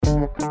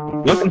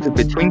Welcome to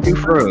Between Two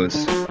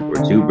Froze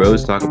where two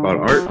bros talk about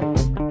art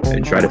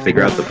and try to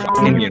figure out the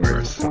fucking in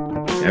universe.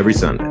 universe Every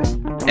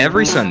Sunday.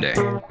 every Sunday.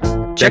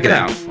 Check it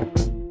out.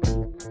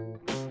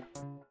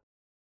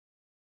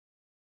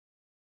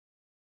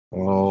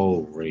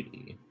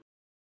 Alrighty.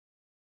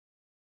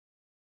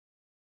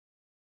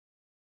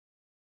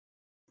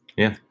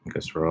 Yeah, I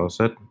guess we're all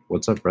set.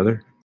 What's up,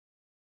 brother?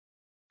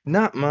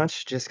 Not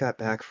much. Just got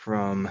back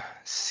from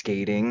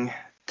skating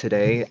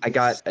today. I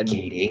got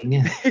Skating?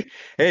 Hey,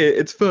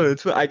 it's fun.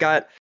 It's fun. I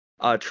got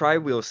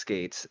tri-wheel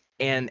skates,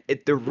 and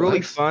they're really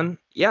What? fun.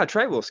 Yeah,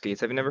 tri-wheel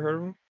skates. Have you never heard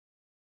of them?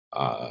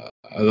 Are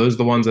those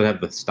the ones that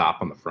have the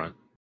stop on the front?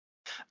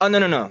 Oh,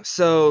 no.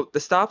 So the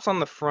stops on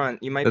the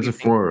front, you might That's be a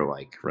thinking.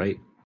 four, right?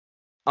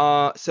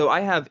 So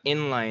I have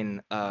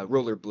inline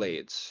roller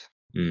blades.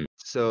 Mm.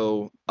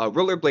 So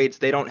roller blades,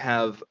 they don't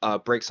have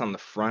brakes on the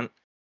front.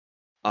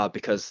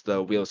 Because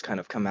the wheels kind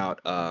of come out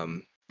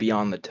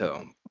beyond the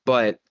toe.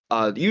 But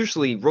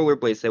usually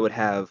rollerblades, they would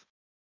have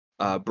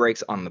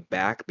brakes on the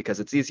back because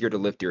it's easier to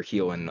lift your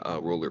heel in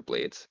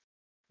rollerblades.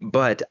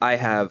 But I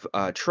have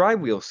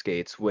tri-wheel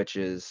skates, which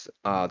is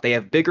they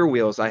have bigger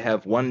wheels. I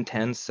have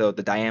 110, so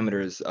the diameter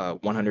is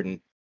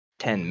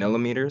 110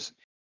 millimeters,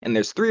 and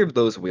there's three of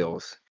those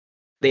wheels.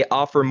 They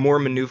offer more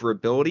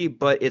maneuverability,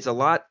 but it's a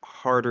lot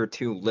harder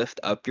to lift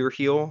up your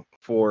heel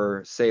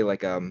for, say,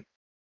 like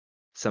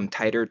some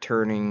tighter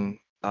turning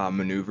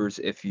maneuvers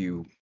if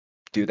you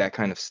do that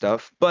kind of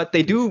stuff. But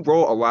they do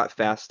roll a lot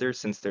faster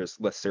since there's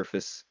less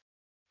surface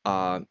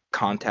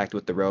contact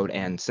with the road,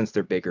 and since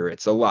they're bigger,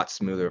 it's a lot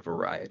smoother of a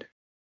ride.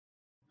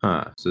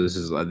 So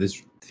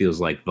this feels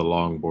like the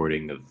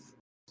longboarding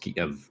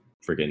of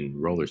freaking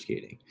roller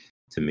skating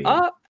to me,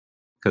 Uh,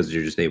 because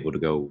you're just able to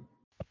go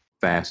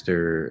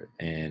faster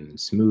and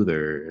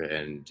smoother,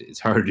 and it's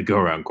harder to go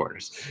around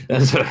corners.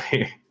 That's what I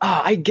hear.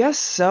 I guess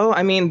so.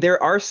 I mean,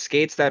 there are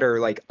skates that are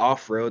like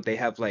off road. They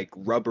have like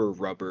rubber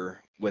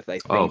with, I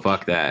Oh, think.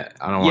 fuck that.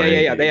 I don't want Yeah.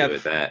 anything They to do have.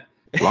 with that.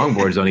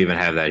 Longboards don't even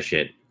have that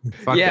shit.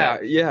 Fuck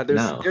that. Yeah. There's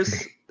No.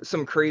 there's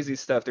some crazy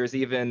stuff. There's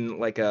even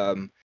like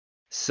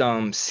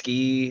some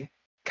ski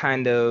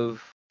kind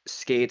of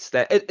skates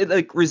that it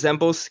like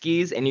resembles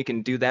skis, and you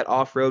can do that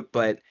off road,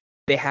 but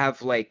they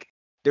have like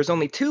there's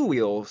only two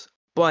wheels,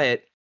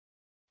 but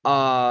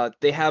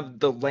they have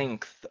the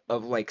length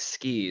of like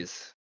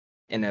skis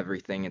and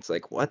everything. It's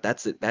like, what?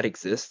 That's it, that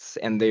exists,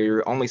 and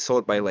they're only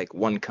sold by like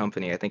one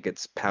company. I think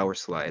it's Power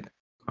Slide.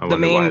 I The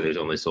wonder why main there's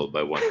only sold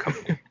by one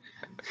company.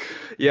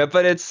 Yeah,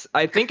 but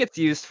I think it's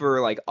used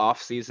for like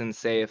off season,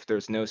 say if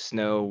there's no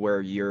snow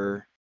where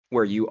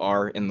you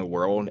are in the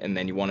world, and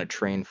then you want to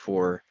train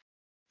for,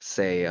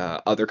 say,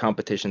 other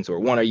competitions, or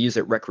want to use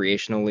it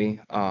recreationally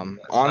That on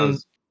sounds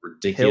hills.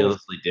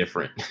 ridiculously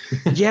different.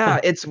 Yeah,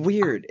 it's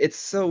weird. It's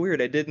so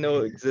weird. I didn't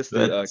know it existed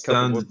That a couple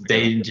sounds months ago.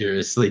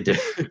 dangerously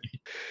different.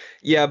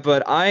 Yeah,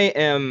 but I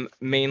am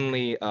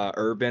mainly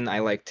urban. I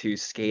like to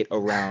skate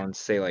around,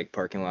 say, like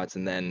parking lots,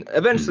 and then Hmm.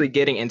 eventually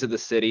getting into the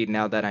city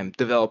now that I'm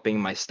developing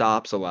my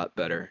stops a lot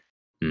better.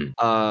 Hmm.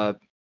 Uh,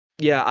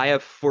 yeah, I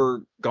have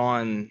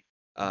foregone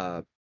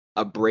uh,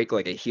 a break,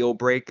 like a heel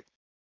break,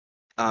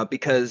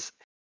 because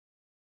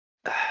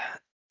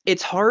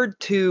it's hard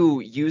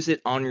to use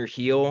it on your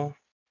heel,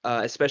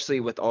 especially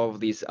with all of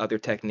these other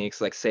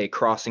techniques, like say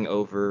crossing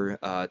over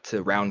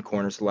to round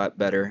corners a lot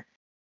better,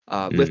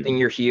 Hmm. lifting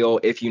your heel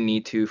if you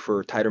need to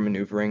for tighter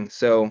maneuvering.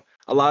 So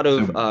a lot So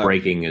of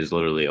braking is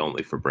literally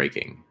only for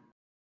braking,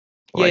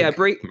 yeah, like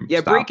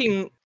stopping.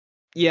 breaking.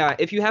 Yeah,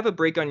 if you have a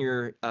break on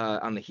your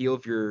on the heel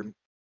of your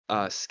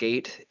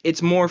skate,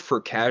 it's more for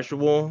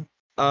casual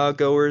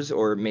goers,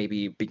 or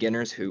maybe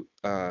beginners who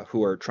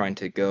are trying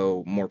to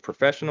go more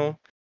professional.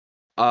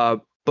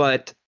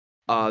 But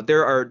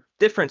there are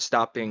different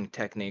stopping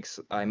techniques.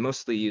 I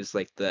mostly use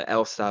like the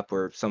L stop,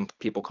 or some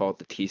people call it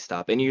the T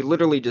stop, and you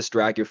literally just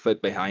drag your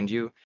foot behind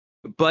you.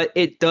 But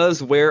it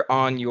does wear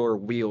on your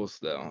wheels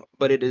though.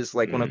 But it is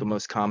like one of the Hmm.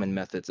 most common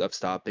methods of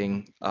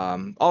stopping.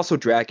 Also,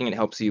 dragging, it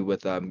helps you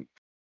with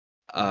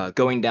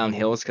going down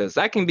hills, because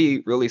that can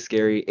be really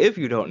scary if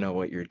you don't know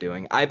what you're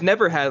doing. I've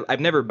never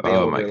Oh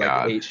bailed my or like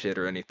god. ate shit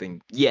or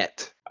anything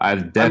yet.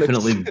 I've I'm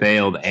definitely ex-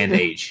 bailed and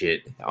ate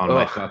shit on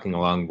my oh fucking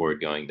longboard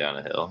going down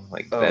a hill.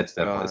 Like oh that's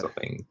definitely god.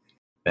 something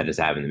that has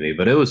happened to me.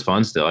 But it was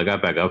fun still. I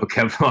got back up and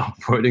kept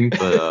longboarding,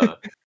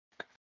 but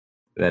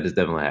that has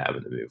definitely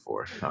happened to me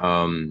before.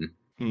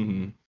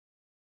 Hmm.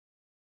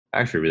 I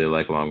actually really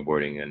like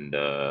longboarding, and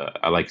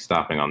I like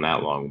stopping on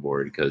that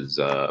longboard because,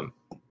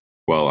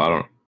 well, I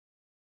don't.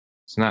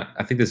 It's not.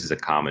 I think this is a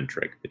common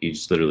trick, but you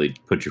just literally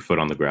put your foot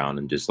on the ground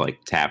and just like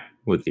tap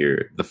with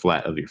the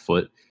flat of your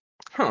foot,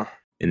 Huh.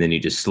 and then you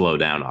just slow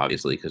down,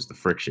 obviously, because the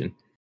friction.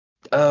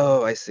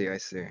 Oh, I see.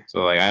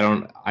 So like I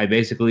don't. I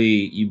basically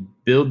you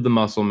build the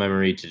muscle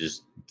memory to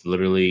just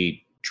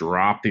literally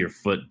drop your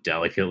foot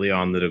delicately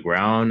onto the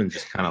ground and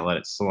just kind of let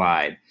it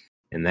slide,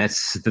 and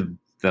that's the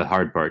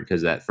hard part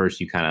because at first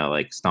you kind of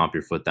like stomp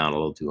your foot down a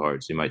little too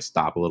hard, so you might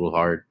stop a little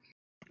hard.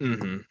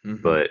 Hmm.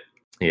 But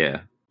yeah,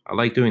 I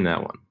like doing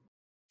that one.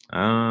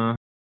 I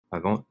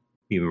don't.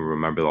 even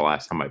remember the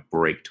last time I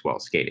braked while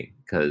skating,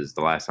 because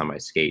the last time I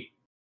skate,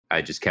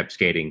 I just kept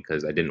skating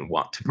because I didn't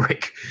want to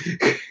brake.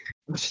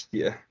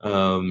 Yeah.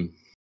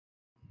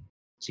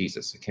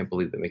 Jesus, I can't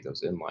believe they make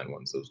those inline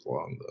ones those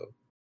long though.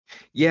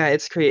 Yeah,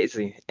 it's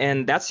crazy.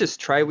 And that's just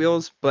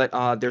tri-wheels, but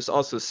there's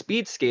also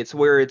speed skates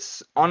where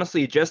it's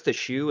honestly just a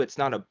shoe. It's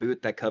not a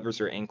boot that covers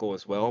your ankle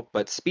as well.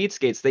 But speed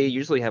skates, they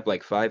usually have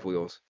like 5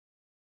 wheels.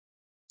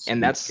 And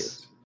Speed that's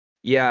skates.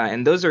 yeah,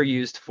 and those are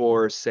used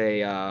for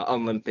say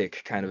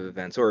Olympic kind of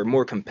events or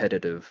more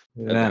competitive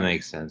That events.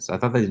 makes sense. I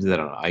thought they did that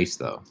on ice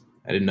though.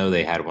 I didn't know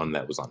they had one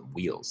that was on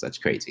wheels. That's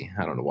crazy.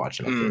 I don't watch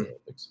enough for the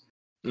Olympics.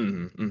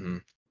 Mm-hmm, mm-hmm.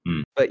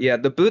 Hmm. But yeah,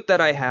 the boot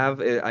that I have,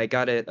 I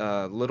got it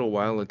a little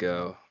while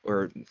ago,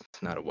 or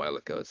it's not a while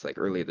ago. It's like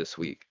early this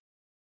week.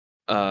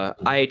 I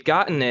had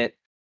gotten it.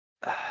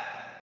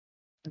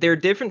 They're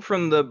different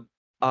from the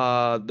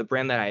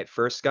brand that I had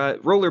first got.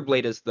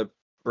 Rollerblade is the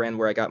brand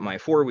where I got my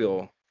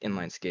 4-wheel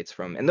inline skates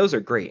from, and those are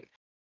great.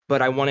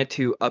 But I wanted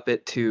to up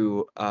it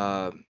to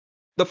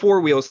the 4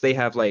 wheels. They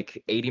have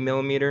like 80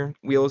 millimeter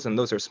wheels, and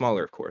those are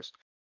smaller, of course.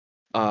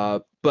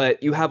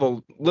 But you have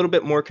a little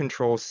bit more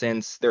control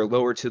since they're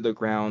lower to the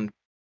ground.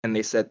 And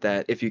they said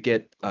that if you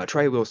get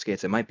tri-wheel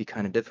skates, it might be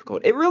kind of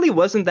difficult. It really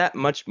wasn't that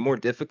much more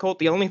difficult.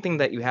 The only thing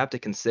that you have to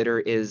consider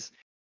is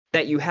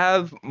that you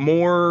have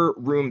more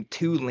room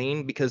to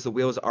lean because the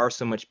wheels are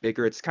so much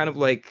bigger. It's kind of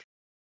like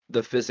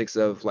the physics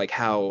of like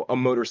how a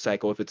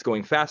motorcycle, if it's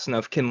going fast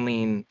enough, can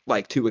lean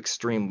like to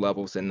extreme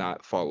levels and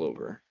not fall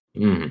over.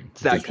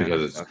 It's that Just kind of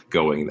because it's stuff.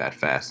 going that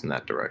fast in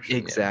that direction.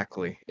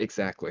 Exactly,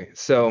 exactly.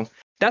 So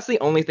that's the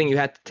only thing you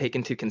have to take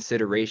into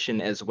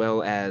consideration, as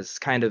well as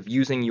kind of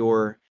using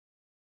your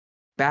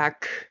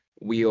back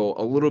wheel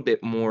a little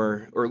bit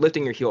more, or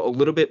lifting your heel a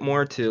little bit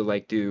more to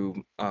like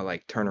do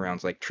like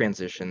turnarounds, like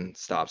transition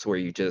stops where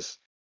you just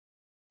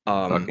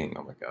Yeah. um Fucking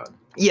oh my god.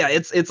 yeah,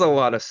 it's a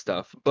lot of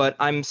stuff. But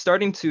I'm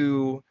starting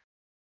to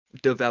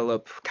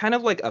develop kind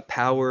of like a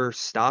power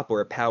stop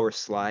or a power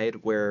slide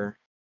where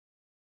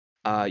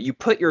you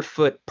put your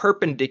foot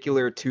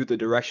perpendicular to the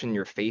direction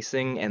you're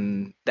facing,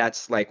 and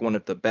that's like one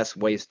of the best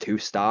ways to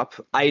stop.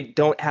 I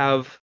don't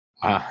have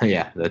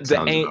Yeah, that the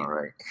sounds about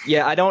right.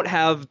 yeah, I don't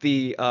have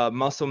the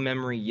muscle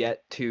memory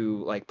yet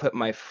to like put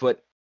my foot,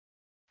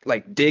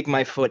 like dig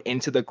my foot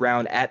into the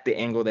ground at the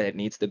angle that it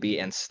needs to be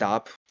and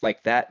stop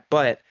like that.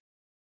 But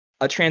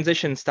a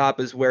transition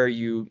stop is where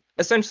you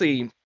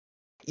essentially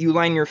you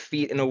line your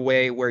feet in a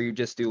way where you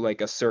just do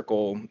like a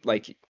circle,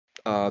 like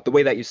the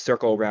way that you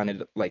circle around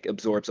it like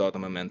absorbs all the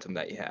momentum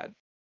that you had.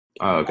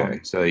 Oh, okay.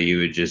 So you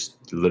would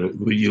just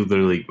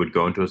literally would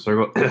go into a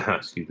circle.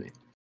 Excuse me.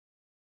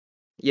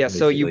 Yeah,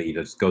 so Basically, you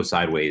just go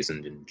sideways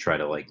and try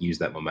to like use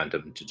that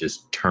momentum to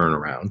just turn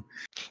around.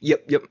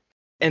 yep.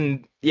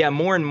 And yeah,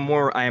 more and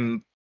more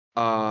I'm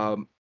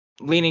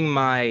leaning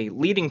my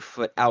leading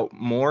foot out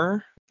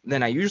more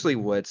than I usually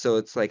would. So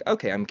it's like,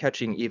 okay, I'm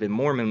catching even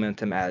more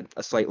momentum at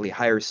a slightly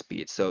higher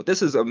speed. So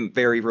this is a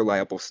very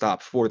reliable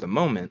stop for the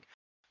moment,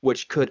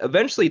 which could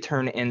eventually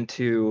turn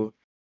into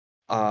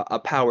a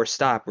power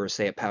stop or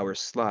say a power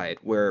slide,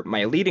 where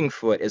my leading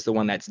foot is the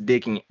one that's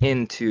digging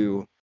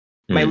into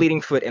my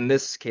leading foot in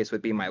this case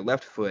would be my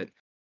left foot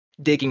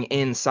digging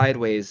in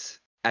sideways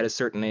at a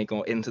certain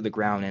angle into the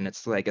ground, and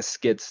it's like a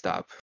skid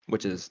stop,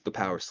 which is the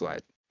power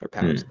slide or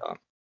power stop.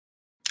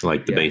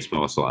 Like the Yeah.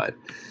 baseball slide.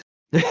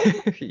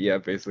 Yeah,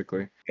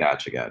 basically.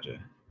 Gotcha.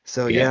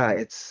 So Yeah.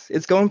 yeah,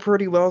 it's going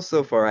pretty well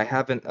so far. I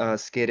haven't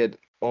skated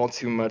all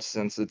too much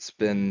since it's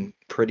been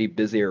pretty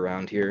busy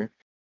around here.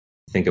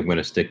 I think I'm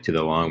gonna stick to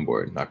the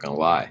longboard. Not gonna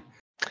lie.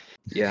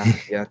 Yeah.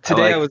 I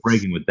Today like I was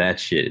breaking with that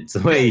shit. It's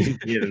way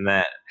easier than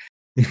that.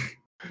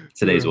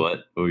 Today's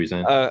what? What were you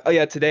saying? oh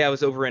yeah, today I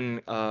was over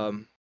in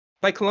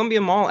by Columbia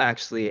Mall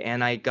actually,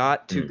 and I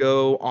got to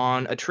go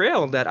on a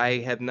trail that I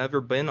have never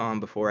been on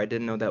before. I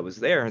didn't know that was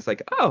there. It's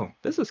like, oh,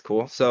 this is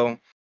cool. So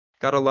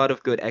got a lot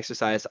of good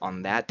exercise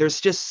on that. There's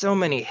just so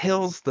many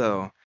hills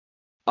though,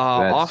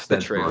 off the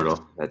That's trails.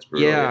 brutal. That's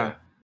brutal. Yeah.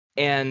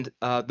 And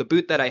the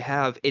boot that I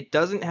have, it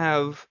doesn't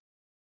have.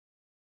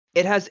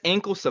 It has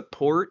ankle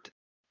support,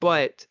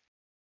 but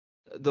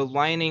the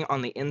lining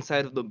on the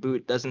inside of the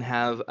boot doesn't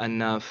have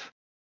enough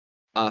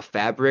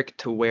fabric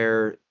to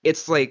where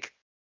it's like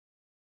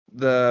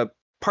the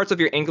parts of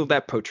your ankle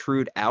that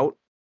protrude out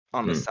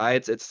on the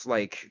sides, it's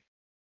like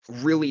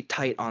really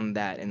tight on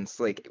that, and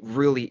it's like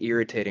really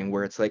irritating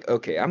where it's like,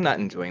 okay, I'm not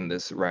enjoying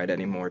this ride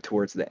anymore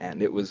towards the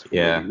end. It was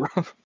really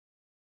rough.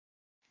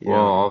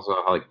 Well, also,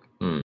 like,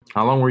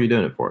 how long were you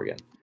doing it for again?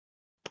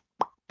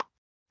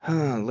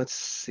 Let's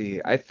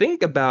see. I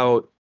think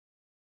about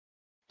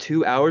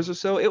 2 hours or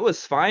so. It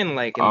was fine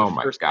like in the Oh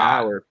my first god.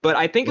 hour, but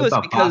I think it What was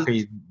the because fuck are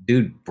you,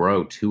 dude,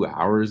 bro? 2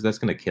 hours? That's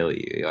gonna kill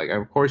you. Like,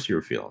 of course you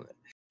were feeling it.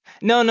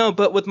 no,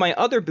 but with my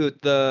other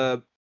boot,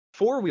 the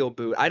 4-wheel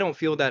boot, I don't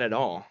feel that at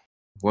all.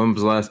 When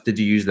was the last? Did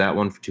you use that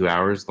one for 2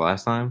 hours the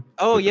last time?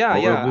 Oh With the yeah,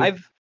 four-wheel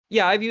boot?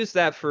 I've used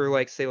that for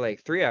like say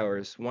like 3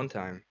 hours one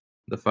time.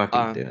 The fuck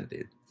are you doing,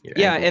 dude? Your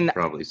Yeah, ankles and are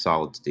probably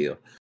solid steel.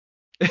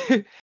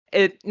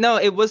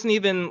 it wasn't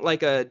even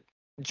like a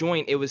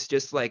joint, it was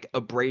just like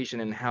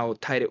abrasion and how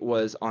tight it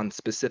was on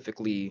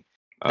specifically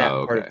that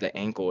Oh, part of okay. the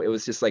ankle. It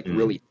was just like Mm.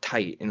 really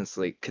tight and it's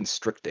like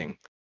constricting.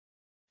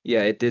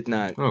 Yeah, it did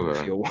not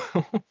Okay. feel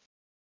well.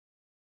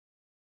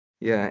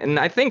 Yeah, and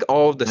I think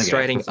all of the I guess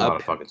striding that's a lot up.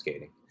 of fucking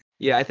skating.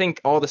 Yeah, I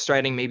think all the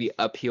striding maybe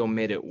uphill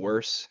made it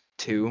worse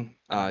too.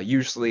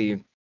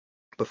 Usually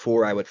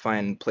before I would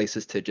find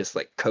places to just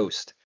like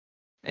coast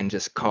and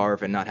just Mm.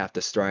 carve and not have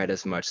to stride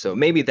as much. So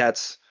maybe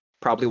that's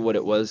probably what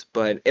it was.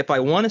 But if I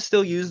want to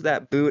still use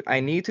that boot, I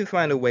need to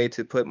find a way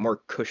to put more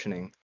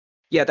cushioning.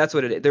 Yeah, that's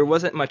what it is. There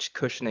wasn't much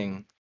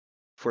cushioning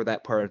for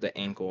that part of the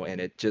ankle,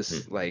 and it Mm.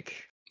 just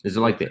like, Is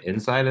it like ugh. the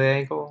inside of the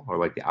ankle or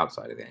like the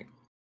outside of the ankle?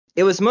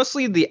 It was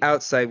mostly the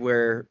outside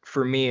where,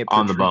 for me, it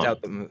On the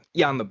protrudes bone. out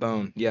yeah, on the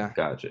bone. Yeah,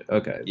 Gotcha.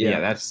 Okay. Yeah, yeah.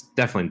 that's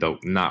definitely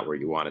not where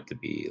you want it to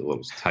be. A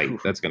little tight.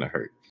 That's gonna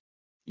hurt.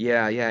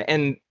 Yeah, yeah.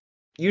 And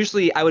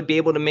usually I would be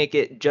able to make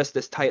it just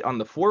as tight on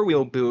the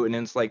four-wheel boot, and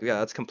it's like, yeah,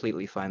 that's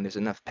completely fine. There's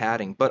enough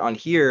padding. But on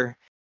here,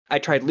 I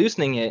tried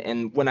loosening it,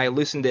 and when I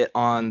loosened it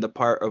on the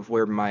part of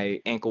where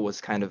my ankle was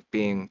kind of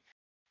being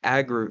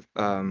aggra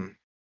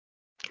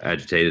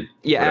Agitated.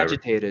 yeah, Whatever.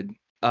 agitated,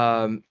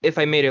 if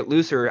I made it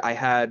looser, I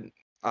had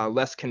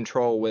less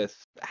control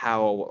with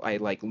how I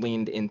like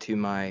leaned into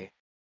my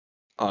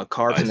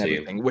carbs I and see.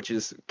 everything, which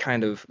is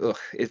kind of ugh,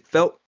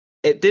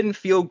 it didn't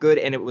feel good,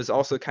 and it was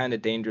also kind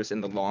of dangerous in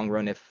the long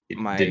run if It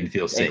didn't my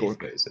feel ankle, safe,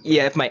 basically.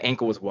 yeah, if my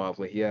ankle was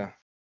wobbly, yeah,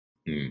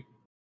 Hmm.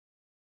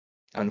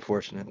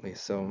 unfortunately.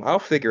 So I'll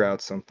figure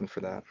out something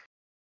for that.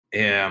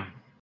 Yeah.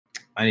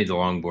 I need the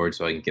longboard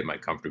so I can get my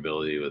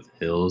comfortability with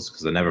hills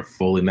because I never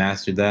fully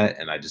mastered that,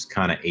 and I just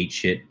kind of ate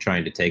shit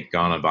trying to take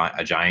on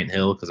a giant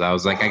hill because I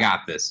was like, I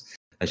got this.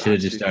 I should have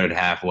Got just you. started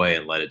halfway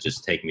and let it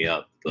just take me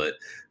up, but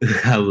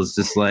I was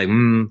just like,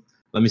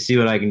 let me see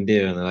what I can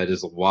do, and then I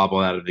just wobble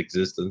out of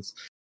existence.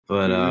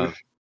 But Ooh.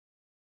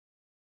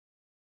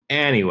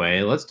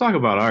 anyway, let's talk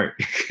about art.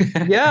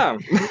 Yeah,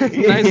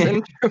 nice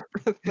intro.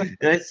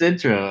 Nice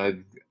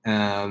intro.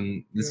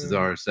 This is Yeah.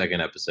 our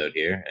second episode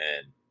here,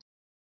 and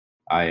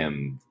I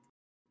am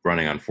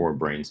running on 4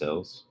 brain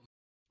cells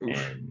Oof.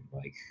 and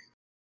like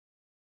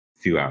a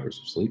few hours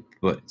of sleep,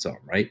 but it's all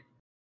right.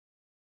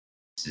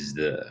 This is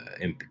the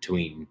in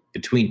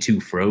between two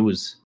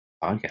froze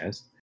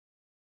podcast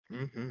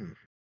Mm-hmm.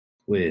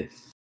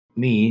 with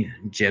me,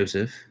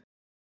 Joseph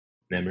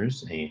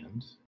Nemers,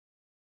 and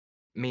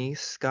Me,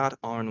 Scott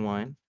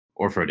Arnwine,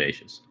 or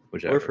Frodacious, or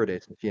whichever.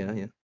 Ferdacious.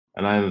 Yeah,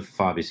 And I'm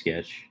Fabi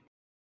Sketch.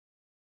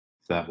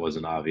 If that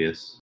wasn't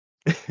obvious,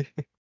 yeah.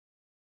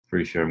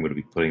 pretty sure I'm going to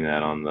be putting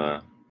that on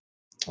the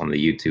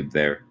YouTube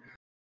there.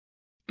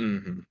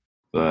 Mm-hmm.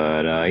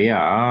 But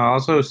yeah,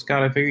 also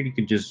Scott, I figured you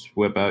could just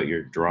whip out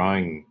your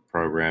drawing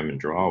program and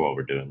draw while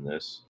we're doing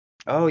this.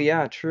 Oh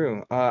yeah,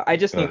 true. I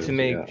just need to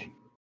Yeah, make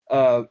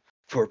uh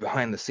for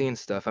behind the scenes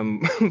stuff.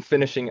 I'm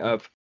finishing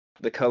up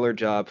the color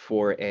job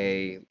for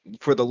the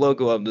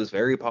logo of this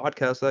very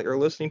podcast that you're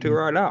listening to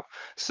right now.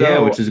 yeah,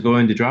 So which is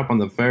going to drop on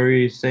the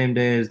very same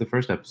day as the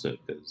first episode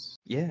because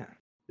yeah.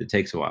 it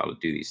takes a while to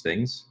do these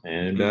things,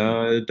 and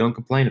Mm. don't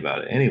complain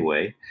about it.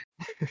 Anyway,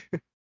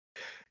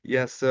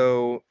 Yeah,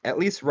 so at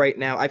least right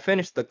now I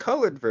finished the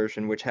colored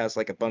version, which has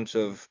like a bunch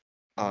of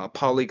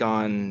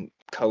polygon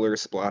color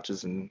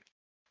splotches and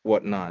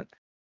whatnot.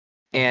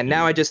 And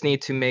now I just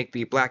need to make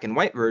the black and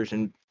white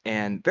version.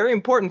 And very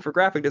important for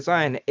graphic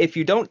design, if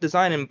you don't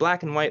design in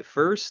black and white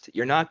first,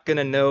 you're not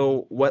gonna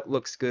know what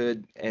looks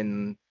good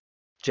in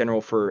general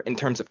for in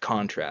terms of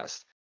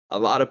contrast. A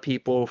lot of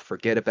people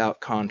forget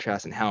about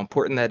contrast and how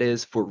important that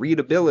is for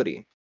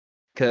readability.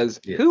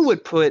 Because who yes,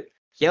 would put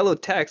yellow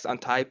text on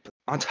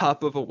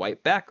top of a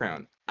white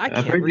background? I I've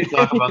can't heard you read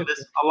talk any about of this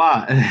it. a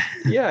lot.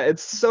 Yeah,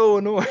 it's so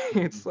annoying.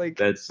 It's like,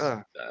 That's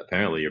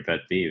apparently your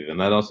pet peeve, and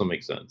that also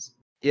makes sense.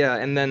 yeah,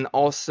 and then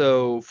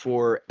also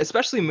for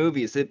especially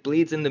movies, it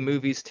bleeds into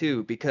movies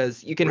too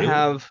because you can Really?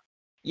 have,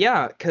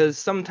 yeah, because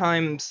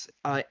sometimes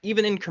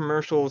even in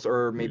commercials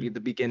or maybe Mm. the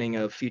beginning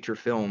of feature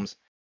films,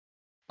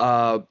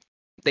 uh,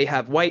 they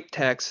have white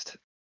text,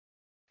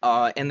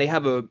 and they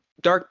have a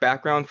dark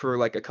background for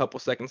like a couple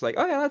seconds, like,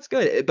 oh yeah, that's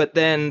good. But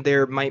then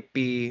there might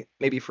be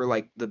maybe for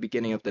like the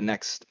beginning of the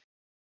next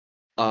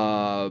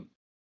uh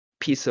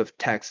piece of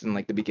text in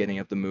like the beginning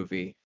of the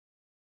movie,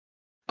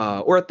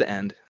 or at the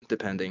end,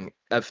 depending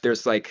if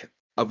there's like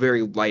a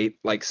very light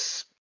like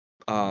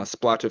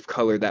splotch of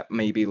color that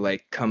maybe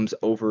like comes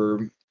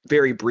over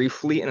very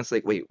briefly, and it's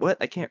like, wait, what?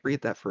 I can't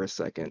read that for a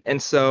second.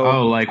 And so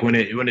Oh, like when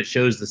it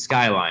shows the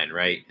skyline,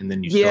 right? And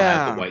then you still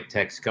have the yeah, white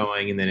text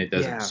going, and then it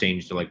doesn't yeah,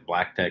 change to like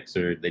black text,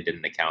 or they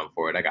didn't account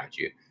for it. I got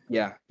you.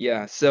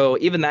 yeah. So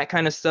even that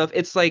kind of stuff,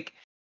 it's like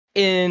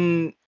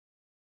in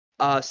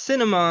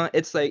cinema,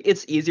 it's like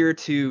it's easier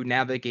to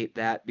navigate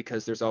that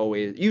because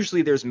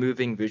usually there's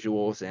moving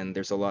visuals and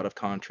there's a lot of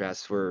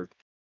contrast for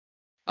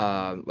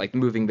like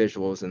moving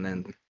visuals, and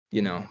then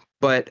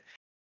but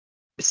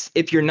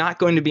if you're not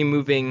going to be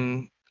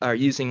moving or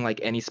using like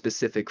any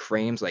specific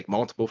frames, like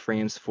multiple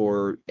frames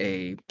for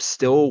a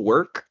still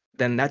work,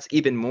 then that's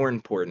even more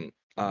important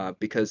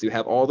because you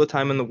have all the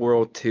time in the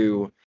world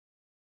to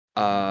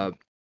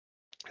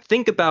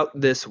think about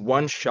this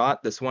one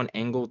shot, this one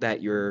angle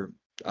that you're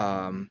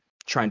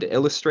trying to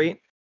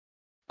illustrate.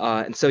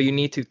 And so you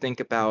need to think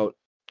about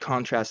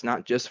contrast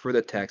not just for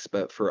the text,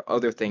 but for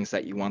other things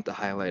that you want to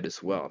highlight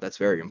as well. That's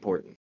very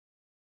important.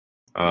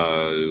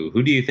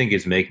 Who do you think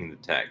is making the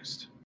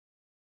text?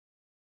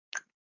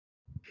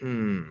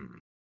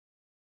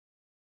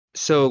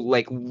 So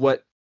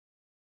what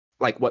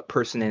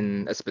person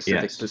in a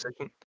specific Yes.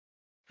 position?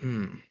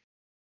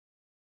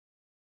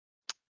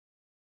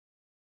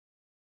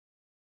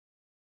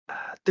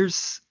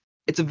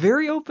 It's a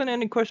very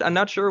open-ended question. I'm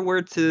not sure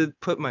where to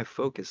put my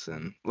focus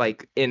in.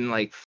 Like in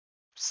like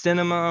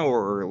cinema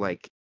or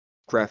like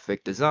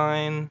graphic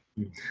design.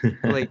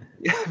 Like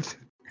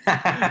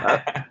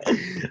I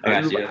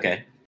got you.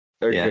 Okay.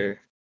 Okay.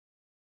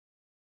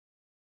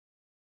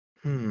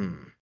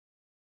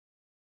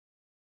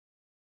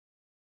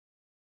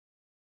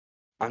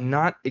 I'm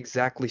not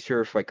exactly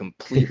sure if I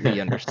completely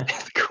understand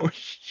the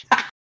question.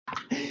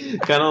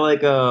 Kind of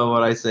like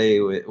what I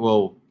say with,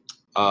 well,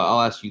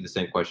 I'll ask you the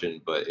same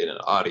question, but in an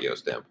audio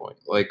standpoint.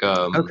 Like,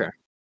 Okay.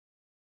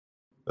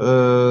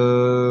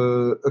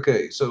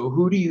 okay, so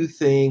who do you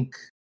think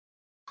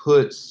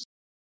puts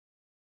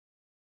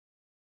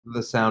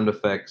the sound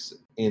effects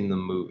in the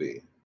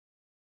movie?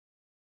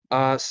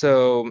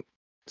 So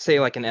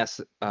say like an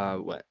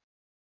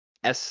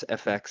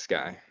SFX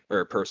guy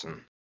or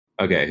person.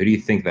 Okay, who do you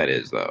think that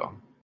is though?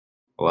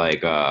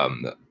 Like,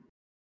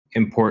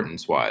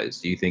 importance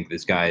wise, do you think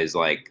this guy is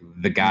like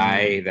the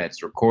guy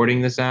that's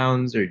recording the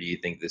sounds, or do you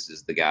think this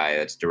is the guy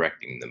that's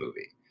directing the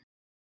movie?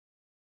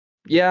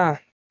 Yeah,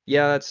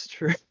 that's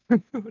true.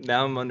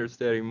 Now I'm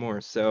understanding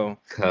more. So,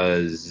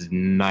 Because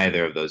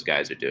neither of those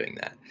guys are doing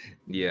that.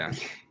 yeah.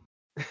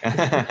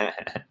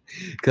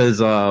 Because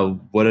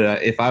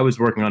if I was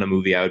working on a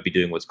movie, I would be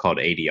doing what's called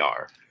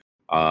ADR.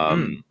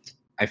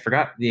 I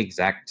forgot the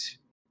exact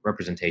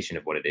representation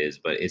of what it is,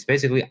 but it's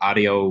basically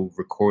audio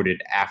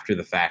recorded after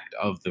the fact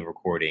of the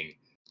recording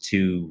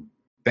to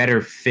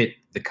better fit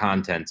the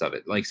contents of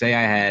it. Like, say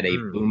I had a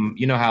boom,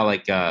 you know how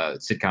like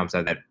sitcoms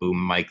have that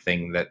boom mic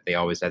thing that they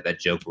always had that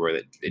joke where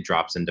it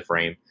drops into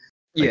frame,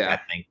 like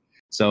that thing.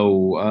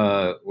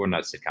 So, or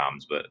not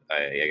sitcoms, but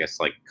I guess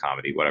like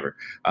comedy, whatever.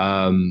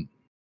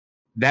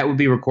 That would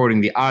be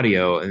recording the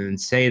audio, and then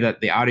say that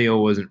the audio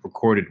wasn't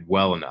recorded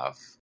well enough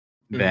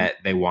that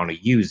they want to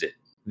use it.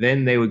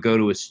 Then they would go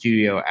to a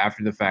studio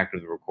after the fact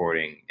of the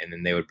recording, and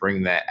then they would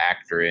bring that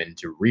actor in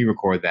to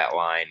re-record that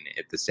line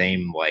at the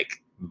same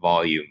like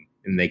volume,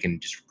 and they can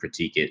just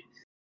critique it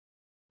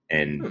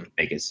and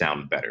make it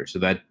sound better. So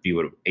that'd be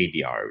what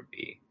ADR would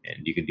be.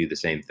 And you can do the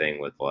same thing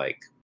with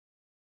like,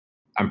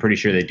 I'm pretty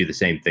sure they do the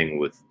same thing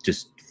with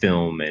just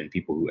film and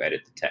people who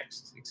edit the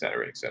text, et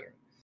cetera, et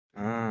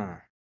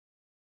cetera.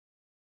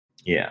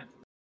 Yeah.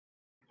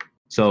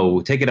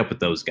 So take it up with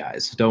those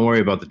guys. Don't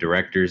worry about the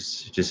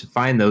directors. Just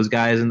find those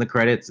guys in the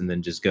credits and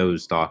then just go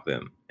stalk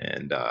them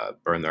and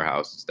burn their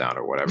houses down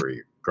or whatever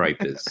your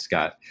gripe is,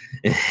 Scott.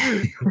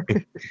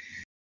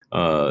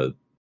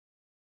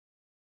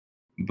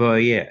 But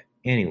yeah,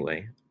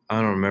 anyway,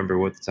 I don't remember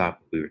what the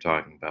topic we were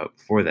talking about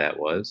before that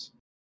was,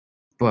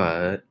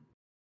 but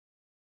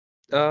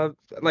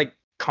like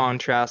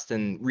contrast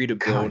and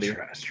readability.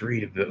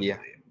 Readability. Yeah.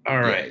 All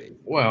right. Yeah.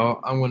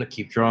 Well, I'm going to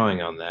keep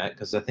drawing on that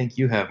because I think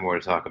you have more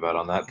to talk about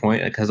on that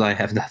point because I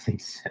have nothing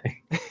to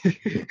say.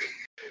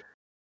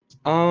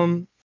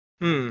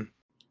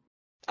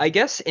 I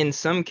guess in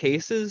some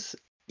cases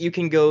you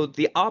can go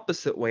the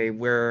opposite way,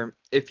 where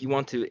if you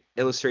want to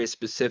illustrate a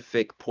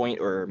specific point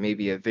or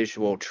maybe a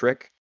visual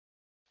trick,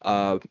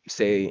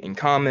 say in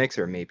comics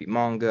or maybe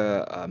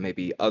manga,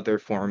 maybe other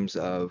forms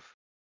of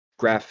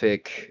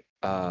graphic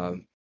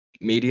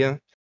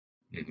media,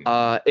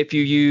 if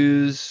you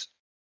use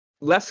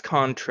less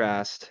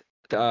contrast,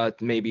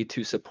 maybe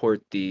to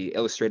support the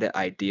illustrated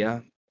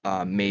idea,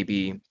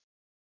 maybe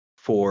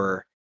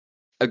for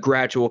a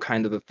gradual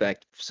kind of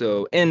effect.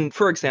 So, and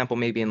for example,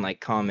 maybe in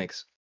like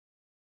comics,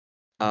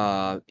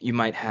 you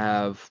might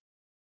have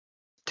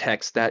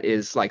text that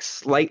is like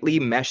slightly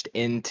meshed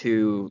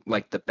into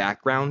like the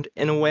background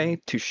in a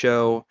way to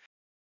show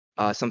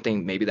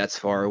something maybe that's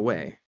far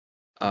away,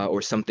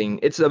 or something.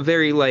 It's a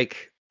very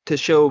like to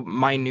show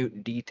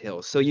minute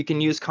details. So you can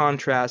use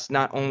contrast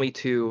not only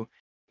to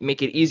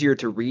make it easier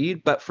to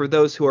read, but for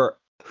those who are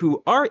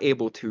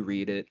able to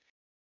read it,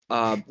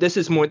 this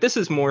is more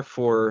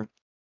for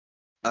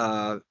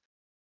the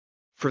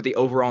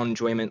overall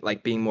enjoyment,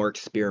 like being more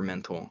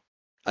experimental,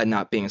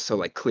 not being so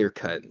like clear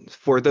cut.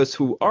 For those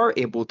who are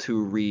able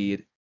to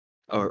read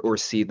or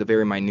see the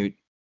very minute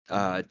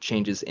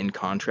changes in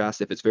contrast,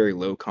 if it's very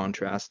low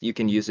contrast, you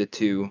can use it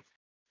to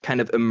kind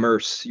of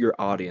immerse your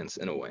audience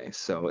in a way.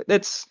 So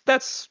that's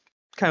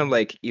kind of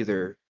like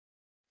either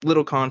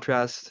little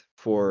contrast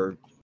for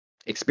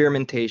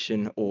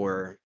experimentation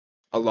or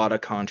a lot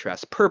of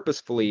contrast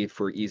purposefully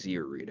for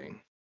easier reading.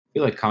 I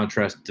feel like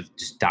contrast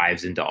just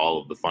dives into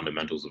all of the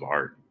fundamentals of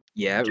art.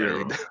 Yeah, it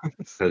really does.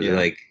 Because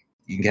like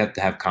you have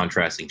to have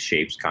contrasting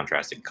shapes,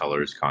 contrasting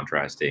colors,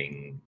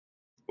 contrasting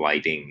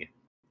lighting,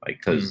 Like,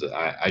 because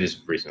I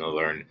just recently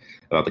learned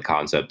about the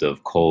concept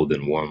of cold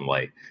and warm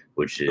light,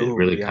 which is Oh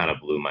really yeah. kind of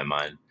blew my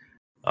mind.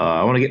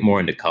 I want to get more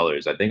into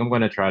colors. I think I'm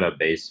going to try to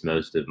base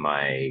most of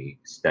my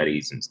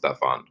studies and stuff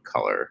on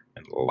color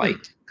and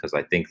light, because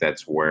I think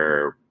that's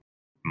where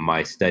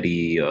my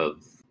study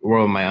of,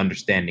 well, my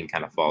understanding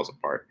kind of falls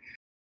apart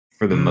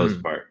for the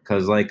most part.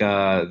 Because like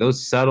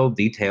those subtle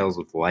details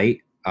with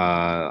light,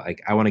 like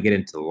I want to get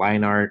into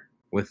line art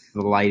with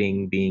the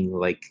lighting being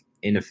like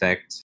in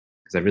effect,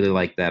 because I really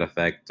like that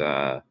effect.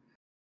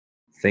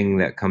 Thing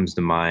that comes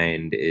to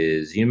mind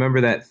is, you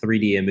remember that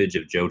 3D image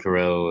of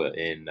Jotaro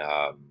in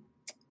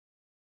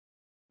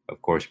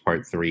of course,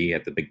 part 3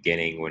 at the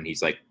beginning when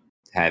he's like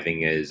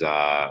having his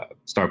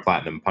Star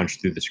Platinum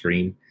punch through the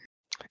screen.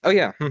 Oh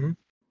yeah.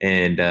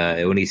 And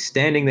when he's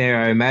standing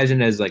there, I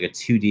imagine it as like a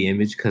 2D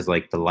image, because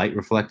like the light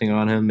reflecting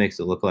on him makes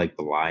it look like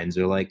the lines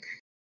are like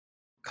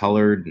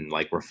colored and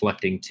like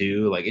reflecting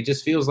too. Like it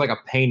just feels like a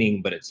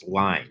painting, but it's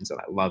lines, and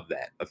I love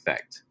that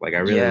effect. Like I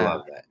really Yeah.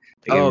 love that.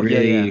 Like, Oh it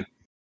really, yeah.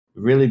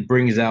 really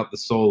brings out the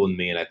soul in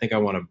me, and I think I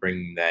want to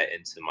bring that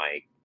into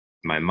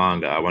my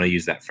manga. I want to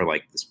use that for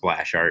like the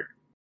splash art,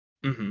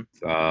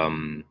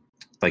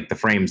 like the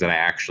frames that I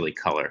actually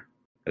color,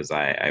 because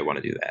I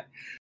want to do that.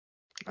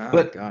 Oh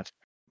But god.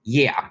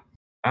 yeah,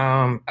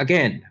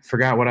 again,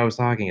 forgot what I was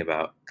talking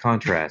about.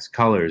 Contrast,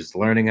 colors,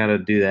 learning how to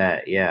do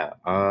that. Yeah.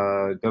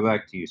 Go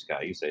back to you,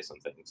 Scott. You say some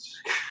things.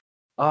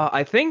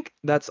 I think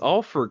that's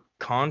all for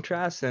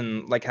contrast,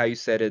 and like how you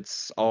said,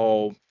 it's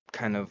all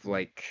kind of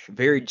like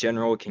very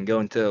general. It can go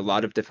into a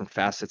lot of different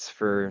facets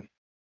for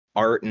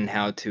art and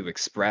how to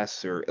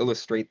express or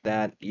illustrate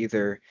that,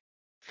 either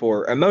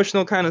for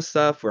emotional kind of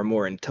stuff or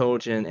more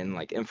intelligent and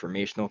like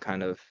informational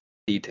kind of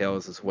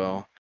details as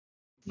well.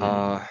 Mhm.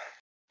 Uh,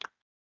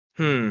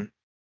 hmm.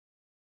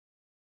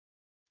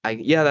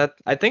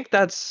 I think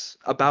that's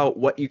about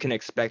what you can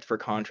expect for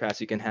contrast.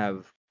 You can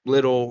have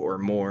little or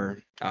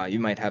more. You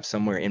might have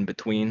somewhere in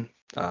between,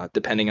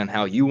 depending on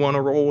how you want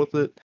to roll with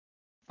it.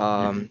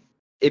 Mhm.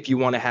 If you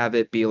want to have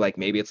it be like,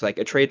 maybe it's like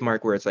a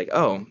trademark where it's like,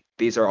 oh,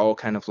 these are all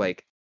kind of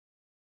like,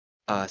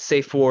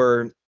 say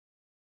for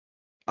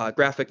a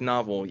graphic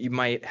novel, you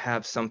might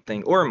have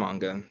something, or a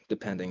manga,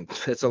 depending.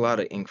 It's a lot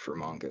of ink for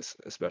mangas,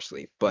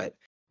 especially. But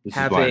This is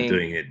why I'm having,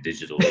 doing it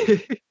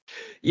digitally.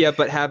 yeah,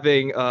 but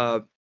having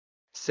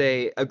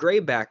say a gray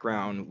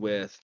background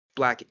with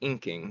black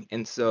inking,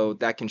 and so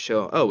that can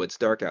show, oh, it's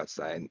dark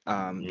outside,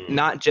 Mm.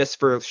 not just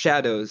for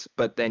shadows,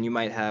 but then you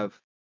might have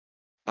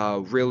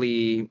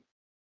really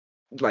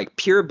like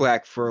pure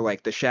black for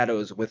like the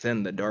shadows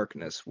within the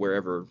darkness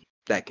wherever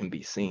that can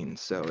be seen.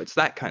 So it's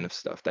that kind of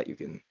stuff that you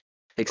can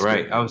Right. I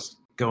experiment with. was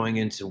going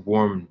into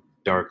warm,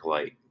 dark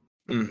light.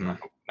 Hmm.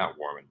 Not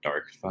warm and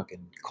dark.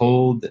 Fucking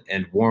cold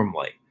and warm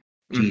light.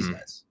 Hmm.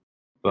 Jesus.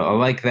 But I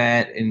like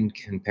that in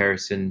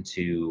comparison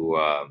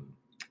to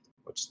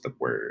what's the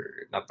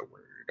word? Not the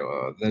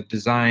word. The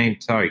design.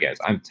 Sorry, guys.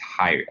 I'm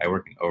tired. I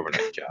work an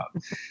overnight job.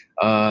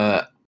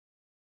 Uh,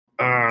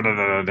 da,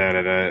 da, da,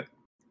 da, da.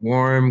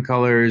 Warm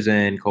colors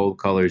and cold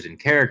colors and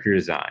character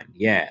design.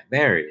 Yeah,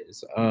 there it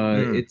is.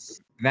 Mm.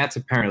 It's That's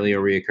apparently a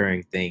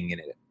reoccurring thing,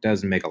 and it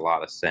doesn't make a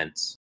lot of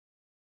sense,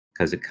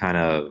 because it kind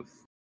of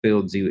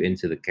builds you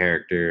into the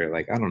character.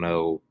 Like, I don't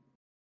know,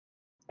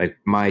 like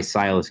my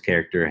Silas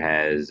character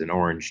has an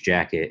orange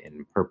jacket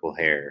and purple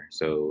hair,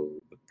 so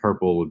the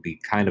purple would be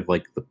kind of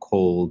like the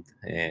cold,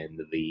 and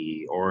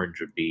the orange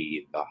would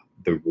be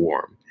the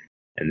warm.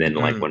 And then,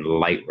 like, Mm. when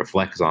light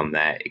reflects on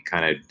that, it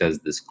kind of does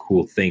this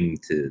cool thing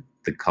to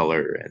the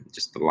color and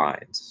just the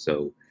lines.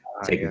 So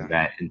taking Yeah.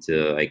 that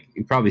into, like,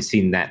 you've probably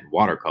seen that in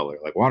watercolor.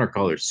 Like,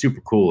 watercolor is super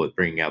cool at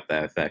bringing out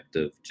that effect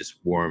of just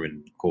warm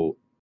and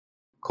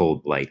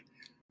cold light.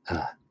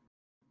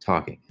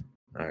 Talking.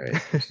 All right,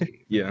 let's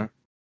see. Yeah.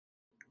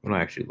 I'm gonna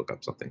actually look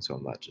up something so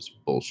I'm not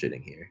just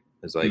bullshitting here.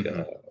 It's like Hmm.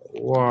 a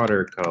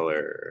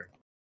watercolor.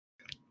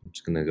 I'm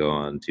just gonna go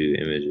on to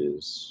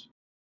images.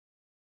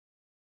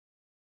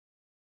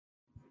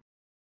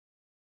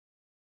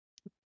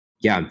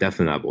 Yeah, I'm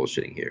definitely not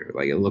bullshitting here.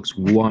 Like, it looks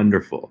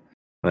wonderful.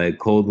 Like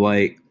cold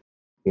light,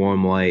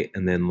 warm light,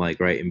 and then like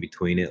right in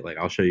between it. Like,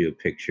 I'll show you a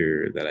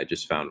picture that I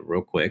just found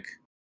real quick,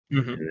 Hmm.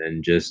 and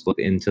then just look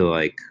into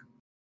like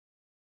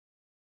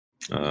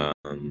let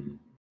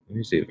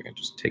me see if I can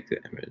just take the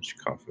image,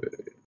 copy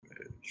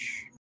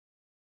image.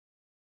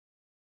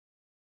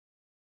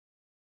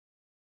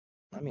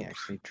 Let me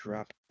actually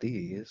drop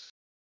these.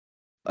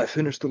 I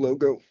finished the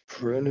logo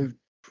for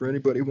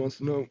anybody who wants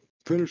to know.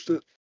 Finished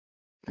it.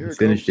 He Here it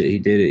finished comes. it. He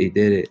did it. He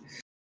did it.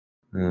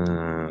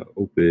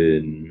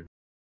 Open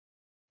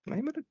Am I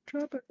able to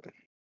drop it?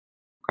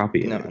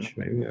 copy No, no. image.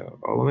 Maybe.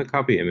 Let me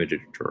copy image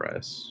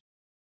address.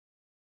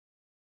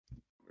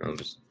 I'll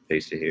just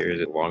paste it here. Is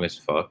it long as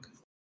fuck?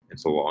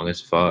 It's long as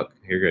fuck.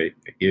 Here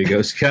you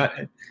go, Scott.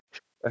 Oh wait,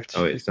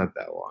 Actually. it's not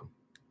that long.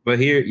 But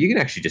here you can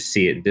actually just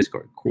see it in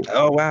Discord. Cool.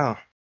 Oh wow.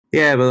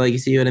 Yeah, but like, you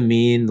see what I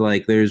mean?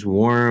 Like, there's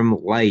warm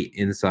light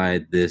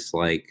inside this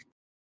like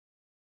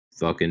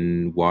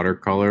fucking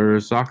watercolor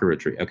Sakura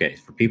tree. Okay,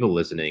 for people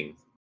listening,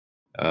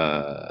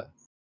 uh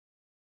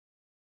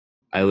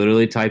I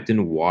literally typed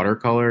in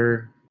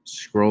watercolor,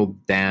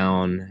 scrolled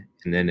down,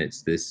 and then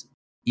it's this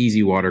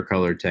easy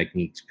watercolor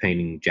techniques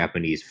painting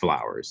Japanese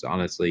flowers.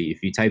 Honestly,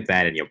 if you type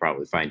that in, you'll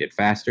probably find it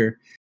faster.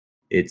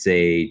 It's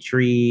a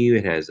tree.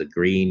 It has a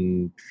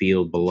green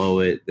field below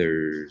it.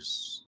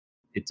 It's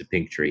a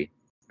pink tree.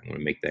 I'm going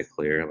to make that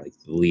clear. Like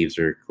the leaves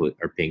are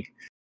pink,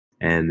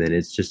 and then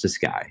it's just a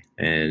sky.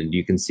 And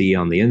you can see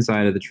on the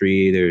inside of the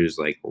tree, there's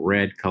like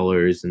red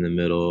colors in the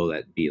middle.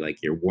 That'd be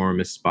like your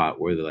warmest spot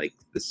where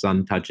the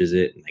sun touches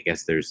it, and I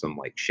guess there's some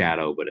like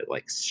shadow, but it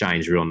like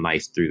shines real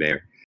nice through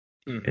there.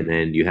 And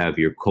then you have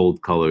your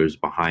cold colors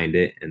behind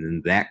it, and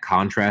then that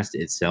contrast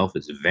itself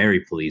is very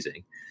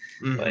pleasing.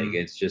 Like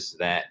it's just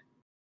that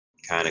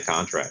kind of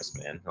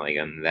contrast, man. Like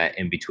and that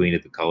in between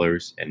of the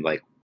colors, and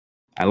like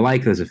I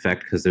like this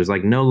effect because there's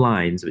like no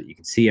lines, but you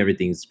can see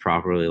everything's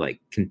properly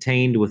like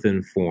contained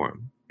within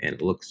form, and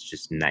it looks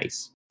just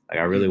nice. Like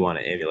I really want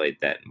to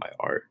emulate that in my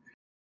art.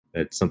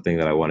 That's something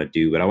that I want to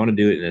do, but I want to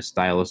do it in a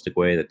stylistic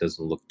way that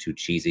doesn't look too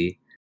cheesy.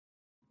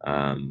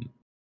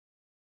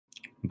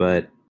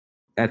 But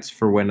that's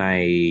for when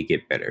I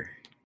get better.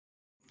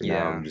 For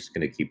now, I'm just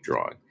gonna keep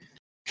drawing.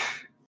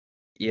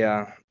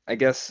 Yeah, I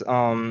guess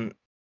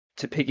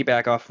to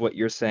piggyback off what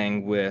you're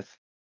saying with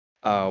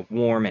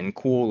warm and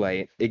cool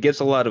light, it gives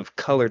a lot of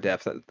color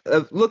depth.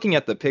 Looking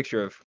at the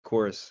picture, of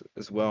course,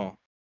 as well.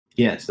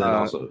 Yes, that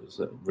also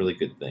is a really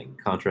good thing.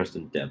 Contrast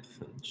and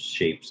depth and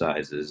shape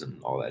sizes and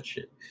all that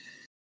shit.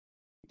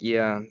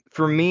 Yeah,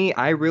 for me,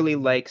 I really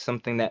like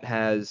something that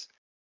has.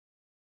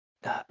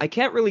 I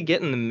can't really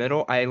get in the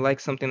middle. I like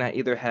something that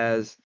either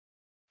has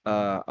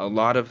a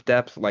lot of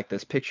depth, like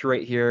this picture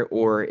right here,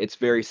 or it's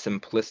very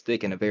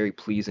simplistic in a very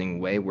pleasing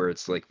way, where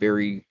it's like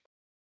very,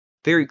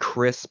 very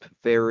crisp,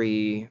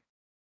 very.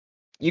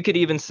 You could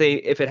even say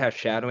if it has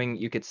shadowing,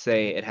 you could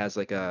say it has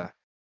like a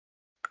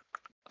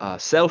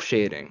cell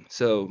shading.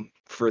 So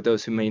for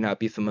those who may not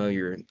be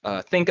familiar,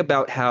 think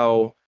about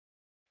how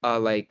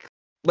like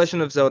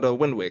Legend of Zelda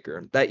Wind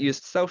Waker that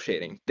used cell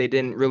shading. They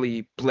didn't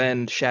really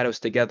blend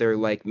shadows together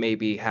like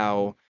maybe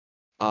how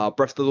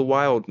Breath of the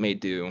Wild may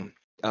do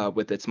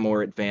with its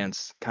more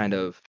advanced kind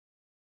of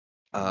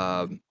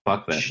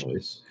Fuck that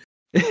noise.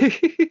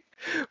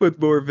 with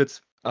more of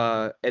its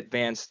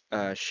advanced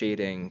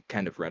shading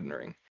kind of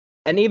rendering.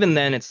 And even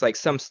then, it's like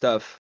some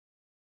stuff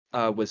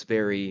was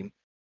very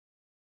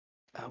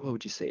what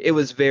would you say? It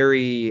was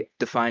very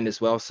defined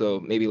as well. So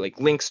maybe like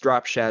Link's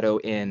drop shadow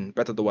in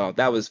Breath of the Wild,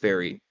 that was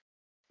very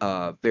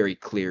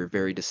clear,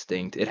 very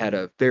distinct. It had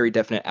a very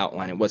definite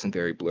outline. It wasn't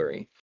very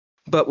blurry.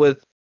 But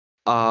with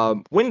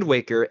Wind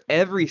Waker,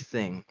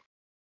 everything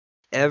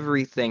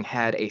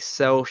had a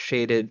cell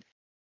shaded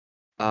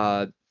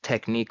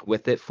technique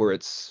with it for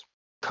its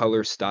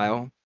color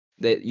style.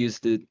 That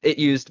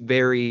used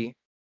very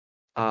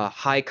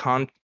high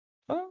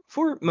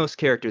for most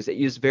characters. It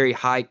used very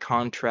high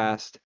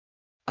contrast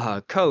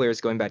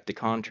colors, going back to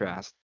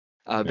contrast,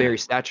 very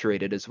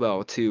saturated as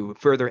well to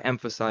further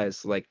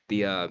emphasize like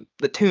the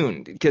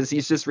Toon, because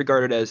he's just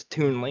regarded as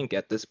Toon Link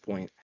at this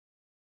point,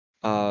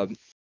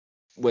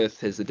 with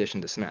his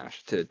addition to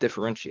Smash to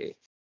differentiate.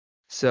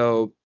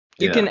 So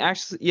you can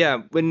actually,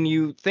 when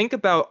you think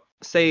about,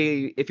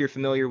 say, if you're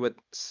familiar with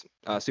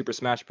Super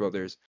Smash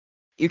Brothers,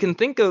 you can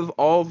think of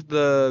all of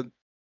the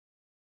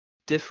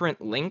different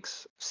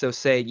links. So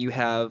say you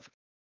have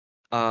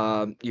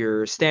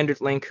your standard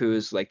Link,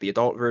 who's like the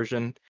adult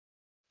version,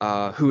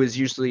 who is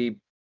usually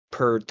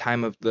per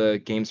time of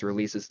the game's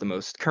release is the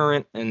most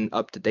current and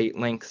up-to-date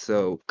Link.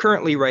 So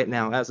currently, right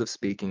now, as of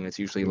speaking, it's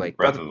usually like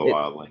Breath of the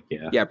Wild Link,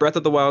 yeah, Breath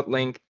of the Wild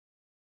Link.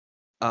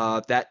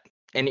 That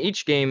and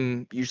each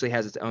game usually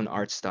has its own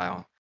art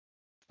style.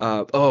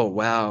 Oh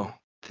wow,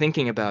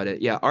 thinking about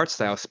it, yeah, art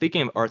style.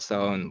 Speaking of art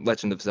style in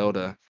Legend of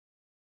Zelda,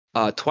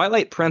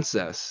 Twilight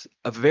Princess,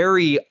 a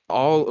very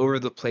all over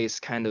the place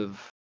kind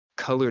of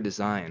color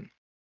design.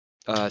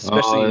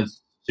 Especially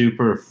it's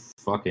super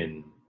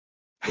fucking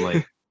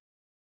like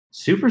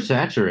super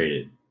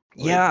saturated.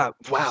 Like, yeah,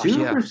 wow,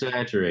 super yeah.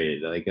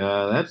 saturated. Like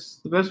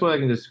that's the best way I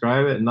can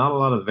describe it. Not a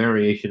lot of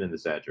variation in the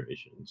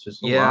saturation. It's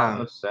just a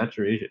lot of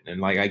saturation. And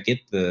like I get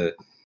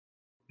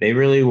they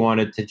really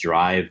wanted to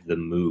drive the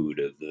mood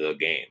of the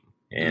game.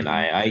 And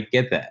I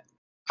get that.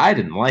 I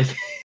didn't like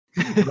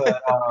it.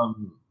 But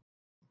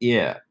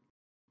yeah.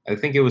 I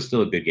think it was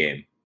still a good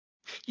game.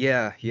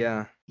 Yeah,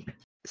 yeah. But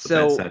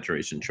So that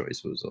saturation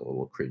choice was a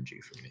little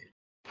cringy for me.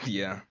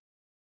 yeah.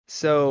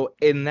 So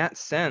in that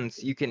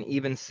sense, you can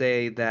even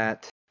say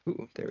that.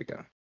 Ooh, there we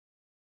go.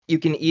 You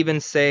can even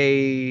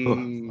say.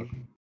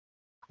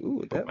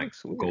 Ooh, that my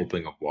looks weird.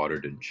 Gulping of water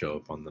didn't show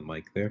up on the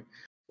mic there.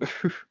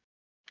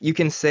 You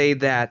can say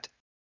that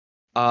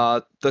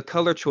the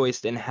color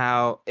choice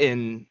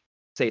in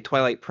say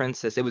Twilight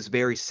Princess, it was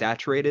very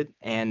saturated,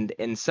 and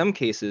in some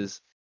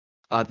cases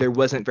there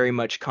wasn't very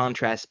much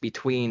contrast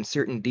between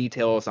certain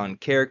details on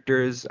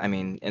characters. I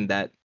mean,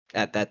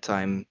 at that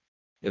time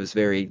it was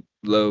very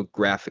low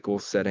graphical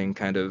setting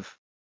kind of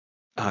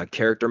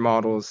character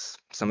models.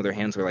 Some of their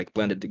hands were like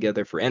blended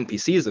together for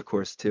NPCs, of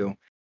course, too.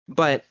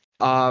 But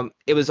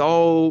it was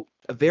all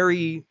a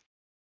very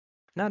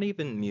Not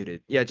even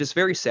muted. Yeah, just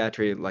very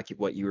saturated, like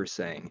what you were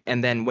saying.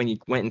 And then when you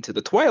went into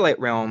the Twilight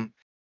Realm,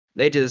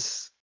 they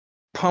just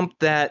pumped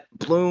that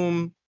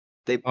bloom.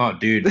 They Oh,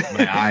 dude,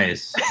 my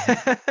eyes.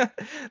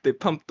 they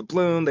pumped the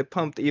bloom. They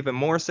pumped even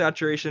more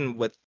saturation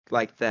with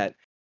like that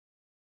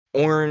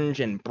orange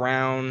and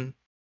brown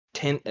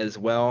tint as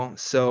well.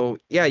 So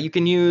yeah, you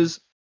can use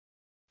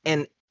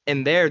and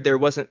there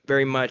wasn't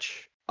very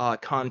much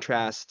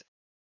contrast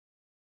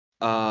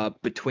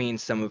between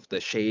some of the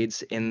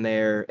shades in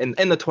there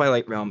in the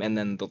Twilight Realm and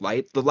then the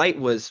light. The light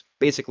was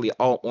basically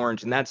all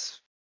orange, and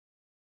that's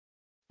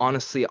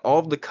honestly all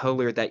of the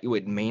color that you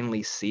would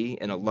mainly see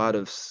in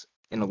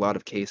in a lot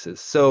of cases.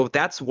 So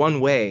that's one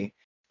way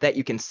that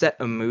you can set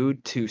a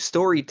mood to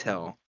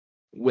storytell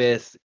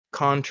with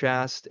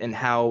contrast and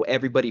how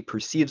everybody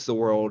perceives the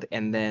world,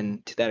 and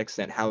then to that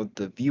extent how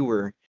the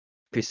viewer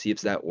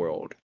perceives that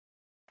world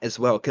as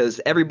well, because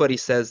everybody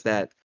says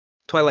that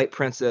Twilight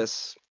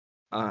Princess.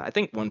 I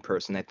think one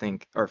person, I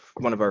think, or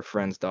one of our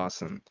friends,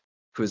 Dawson,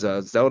 who's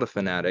a Zelda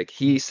fanatic,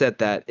 he said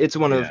that it's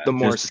one of Yeah, the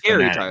more just a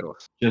scary fanatic.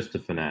 titles. Just a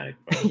fanatic,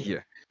 by the way.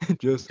 Yeah,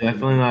 just a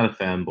Definitely fanatic.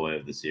 not a fanboy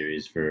of the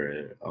series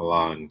for a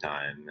long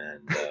time,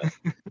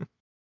 and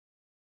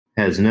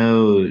has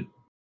no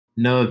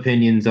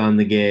opinions on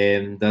the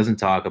game. Doesn't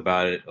talk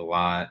about it a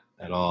lot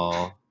at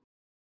all.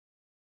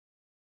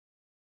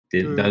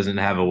 Doesn't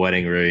have a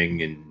wedding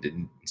ring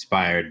and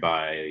inspired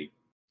by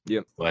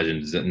Yep.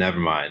 Legends. Never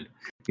mind.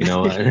 You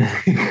know what?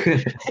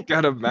 He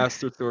got a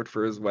master sword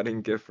for his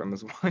wedding gift from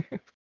his wife.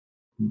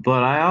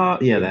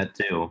 But yeah, that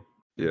too.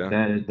 Yeah.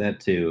 That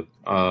too.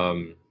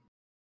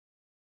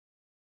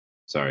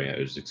 Sorry, I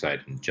was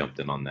excited and jumped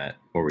in on that.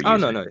 What were Oh you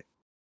no saying?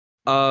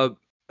 no. Uh,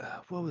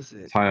 what was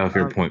it? Tie off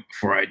your point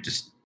before I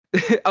just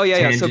Oh yeah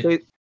yeah. So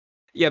tangent.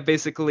 yeah,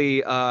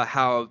 basically,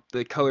 how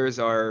the colors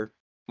are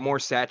more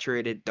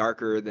saturated,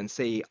 darker than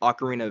say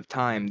Ocarina of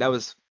Time. That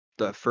was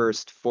the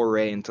first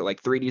foray into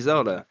like 3D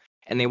Zelda,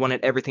 and they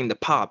wanted everything to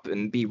pop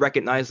and be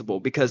recognizable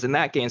because in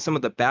that game, some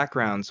of the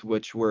backgrounds,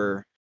 which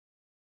were,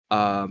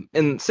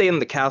 and say in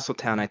the Castle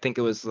Town, I think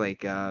it was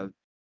like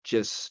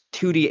just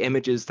 2D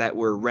images that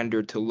were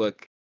rendered to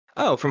look,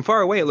 oh, from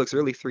far away it looks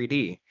really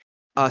 3D.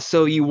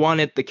 So you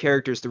wanted the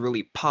characters to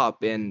really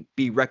pop and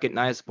be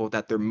recognizable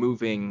that they're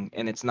moving,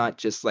 and it's not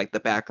just like the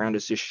background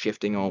is just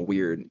shifting all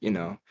weird, you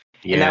know.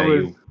 And Yeah, that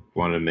was you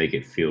want to make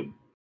it feel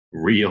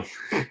real,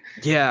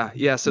 yeah,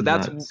 yeah. So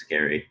that's not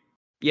scary.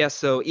 yeah.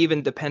 So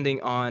even depending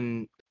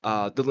on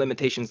the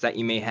limitations that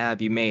you may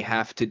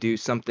have to do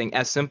something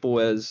as simple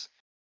as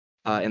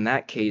in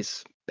that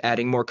case,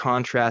 adding more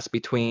contrast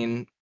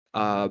between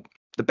uh,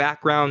 the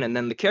background and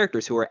then the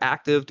characters who are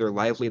active, they're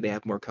lively, they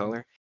have more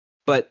color.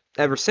 But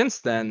ever since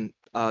then,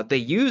 they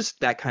used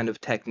that kind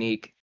of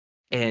technique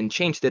and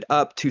changed it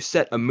up to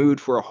set a mood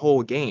for a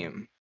whole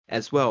game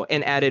as well,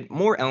 and added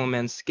more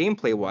elements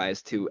gameplay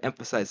wise to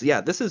emphasize,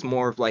 yeah, this is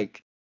more of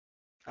like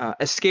a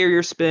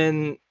scarier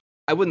spin.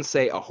 I wouldn't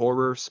say a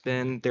horror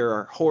spin. There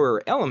are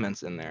horror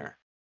elements in there.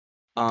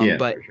 Yeah,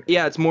 But for sure.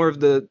 yeah, it's more of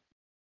the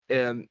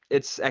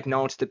it's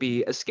acknowledged to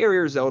be a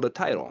scarier Zelda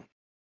title,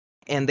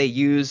 and they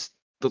use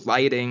the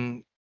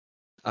lighting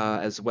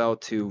as well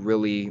to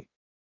really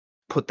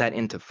put that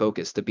into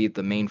focus to be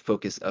the main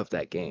focus of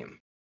that game.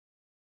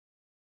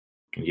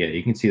 Yeah,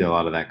 you can see a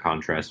lot of that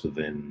contrast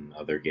within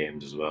other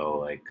games as well,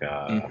 like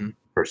Hmm.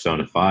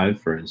 Persona 5,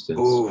 for instance.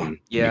 Oh When you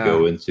yeah,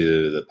 go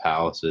into the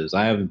palaces,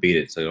 I haven't beat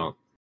it, so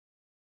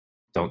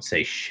don't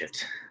say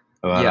shit.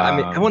 But yeah. I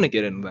mean, I want to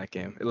get into that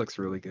game. It looks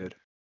really good.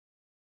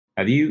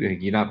 have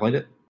you not played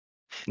it?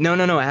 No,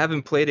 no, no. I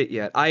haven't played it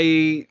yet.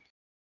 I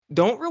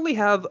don't really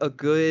have a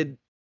good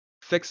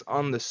fix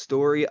on the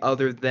story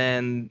other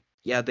than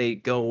yeah, they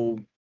go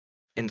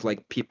into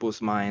like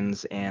people's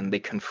minds and they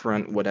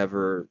confront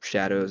whatever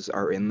shadows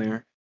are in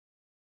there.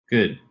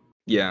 Good,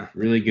 Yeah.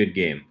 really good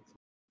game.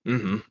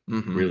 Mhm.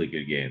 Mhm. Really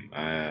good game.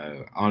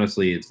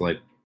 Honestly, it's like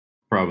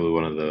probably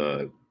one of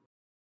the.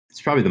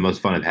 It's probably the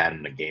most fun I've had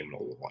in a game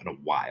in a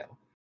while.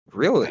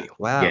 Really? Yeah,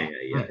 Wow. yeah,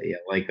 yeah, yeah.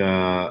 Like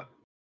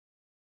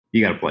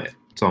you gotta play it.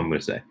 That's all I'm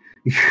gonna say.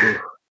 Ooh.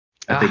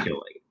 I think Ah,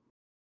 you'll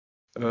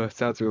like it.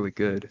 sounds really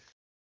good.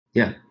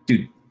 Yeah,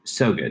 dude,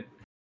 so good,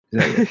 so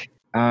good.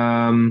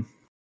 Um,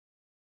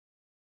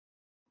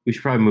 we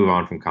should probably move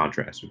on from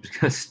contrast. We're just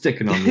kind of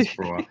sticking on this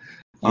for a while.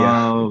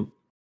 Yeah.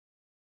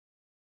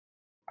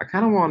 I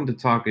kind of wanted to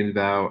talk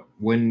about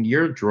when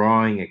you're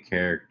drawing a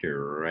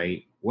character,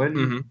 right?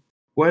 Mhm.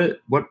 What,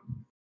 what,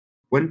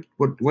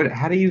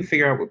 how do you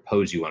figure out what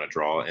pose you want to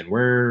draw and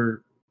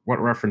what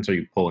reference are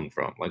you pulling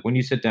from? Like when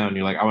you sit down,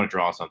 you're like, I want to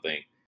draw something.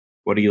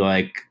 What do you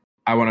like?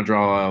 I want to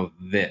draw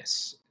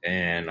this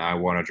and I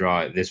want to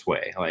draw it this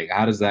way. Like,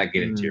 how does that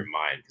get into your Mm.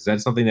 mind? Because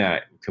that's something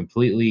that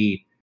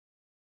completely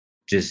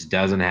just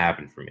doesn't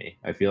happen for me.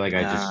 I feel like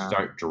I just Ah.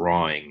 start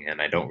drawing and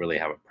I don't really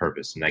have a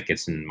purpose, and that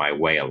gets in my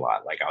way a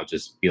lot. Like I'll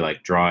just be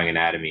like drawing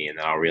anatomy and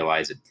then I'll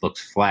realize it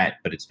looks flat,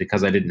 but it's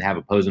because I didn't have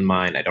a pose in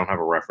mind. I don't have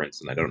a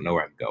reference and I don't know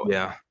where I'm going.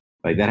 Yeah.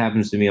 Like that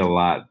happens to me a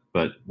lot,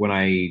 but when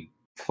I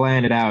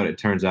plan it out, it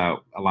turns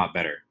out a lot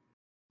better.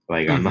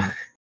 Like I'm Mhm. not,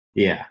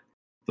 yeah.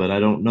 but I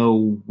don't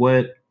know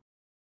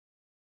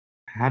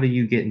how do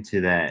you get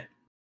into that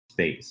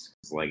space?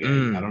 Like, I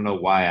Mm. don't know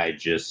why I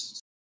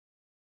just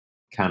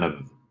kind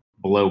of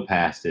blow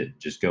past it,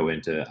 just go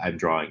into I'm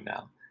drawing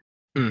now.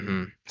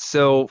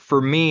 So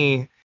for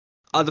me,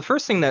 the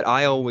first thing that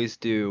I always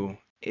do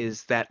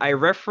is that I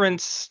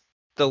reference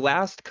the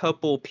last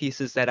couple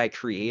pieces that I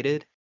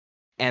created,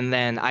 and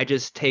then I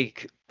just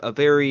take a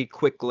very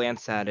quick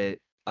glance at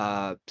it.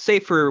 Say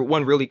for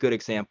one really good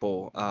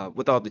example,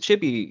 with all the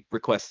chibi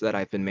requests that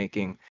I've been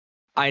making,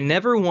 I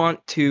never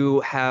want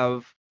to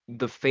have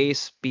the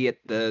face be at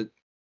the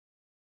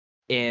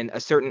in a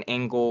certain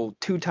angle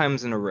 2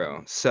 times in a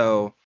row.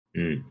 So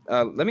Mm.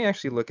 let me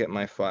actually look at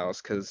my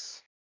files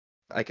because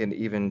I can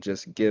even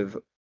just give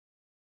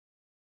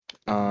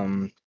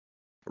um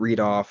read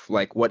off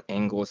like what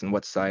angles and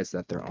what sides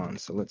that they're on.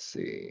 So let's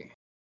see.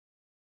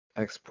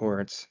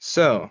 Exports.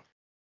 So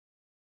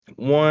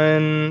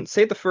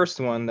say the first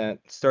one that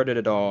started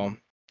it all,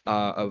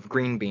 of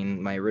Green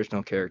Bean, my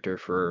original character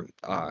for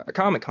a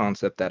comic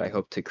concept that I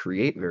hope to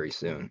create very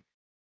soon.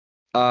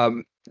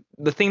 Um,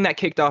 the thing that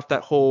kicked off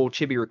that whole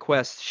chibi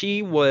request,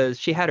 she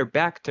had her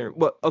back turned.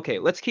 Well, okay,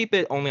 let's keep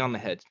it only on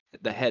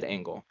the head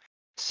angle.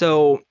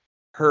 So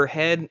her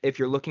head, if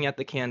you're looking at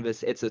the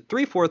canvas, it's a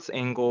 3/4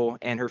 angle,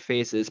 and her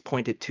face is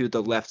pointed to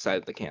the left side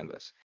of the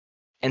canvas.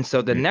 And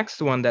so the Mm.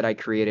 next one that I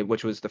created,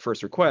 which was the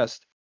first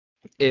request,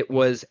 it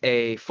was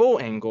a full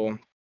angle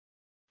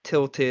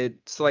tilted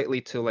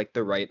slightly to like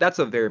the right. That's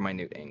a very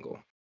minute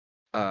angle.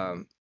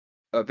 Um,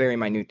 a very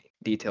minute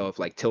detail of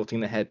like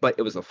tilting the head, but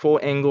it was a full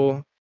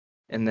angle.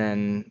 And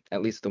then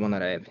at least the one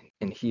that I have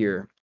in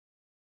here,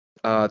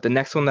 the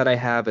next one that I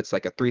have, it's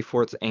like a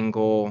 3/4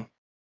 angle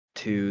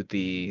to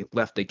the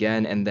left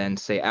again, and then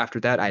say after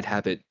that I'd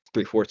have it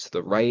 3/4 to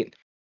the right.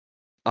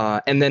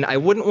 And then I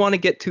wouldn't want to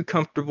get too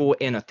comfortable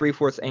in a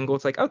 3/4 angle.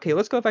 It's like, okay,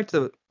 let's go back to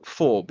the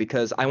full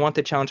because I want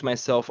to challenge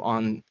myself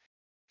on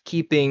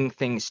keeping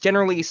things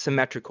generally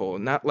symmetrical,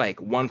 not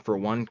like one for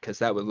one, because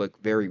that would look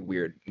very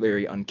weird,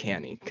 very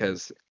uncanny.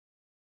 Because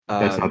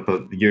That's um,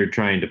 not you're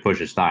trying to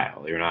push a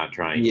style. You're not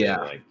trying to yeah,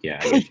 like,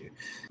 yeah, I get you.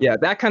 yeah,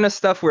 that kind of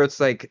stuff where it's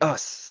like,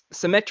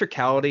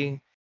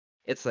 symmetricality.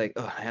 It's like,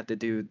 oh, I have to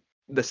do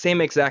the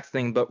same exact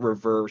thing but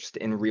reversed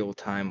in real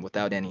time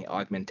without any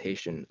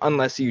augmentation,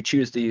 unless you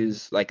choose to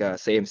use like a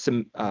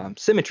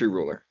symmetry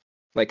ruler,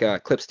 like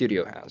Clip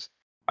Studio has.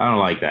 I don't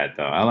like that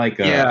though. I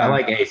Yeah.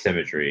 like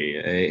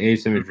asymmetry. Mhm.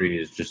 Asymmetry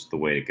is just the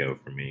way to go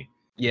for me.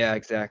 Yeah,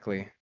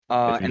 exactly.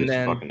 Especially And this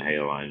then fucking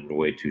hairline,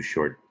 way too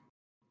short.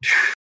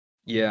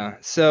 yeah,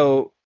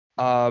 so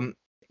um,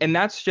 and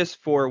that's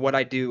just for what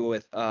I do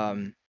with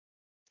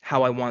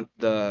how I want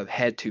the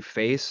head to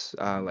face,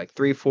 like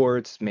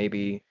 3/4,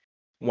 maybe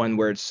one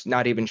where it's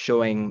not even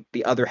showing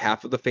the other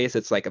half of the face.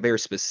 It's like a very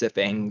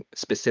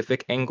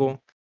specific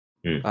angle.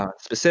 Mm.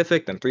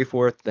 Specific, then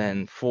 3/4,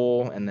 then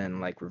full, and then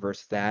like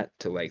reverse that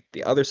to like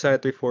the other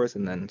side 3/4,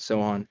 and then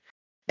so on.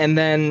 And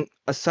then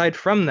aside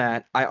from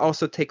that, I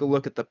also take a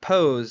look at the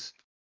pose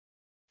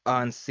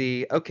and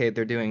see, okay,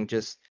 they're doing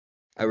just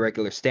a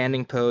regular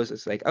standing pose.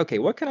 It's like, okay,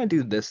 what can I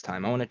do this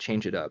time? I want to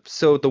change it up.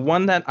 So the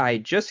one that I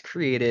just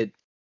created,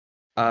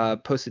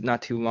 posted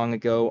not too long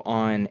ago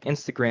on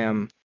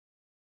Instagram,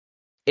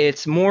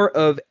 it's more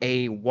of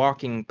a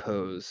walking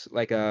pose,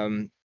 like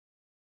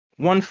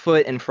one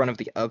foot in front of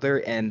the other,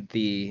 and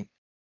the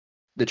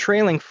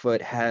trailing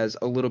foot has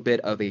a little bit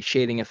of a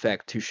shading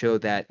effect to show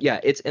that, yeah,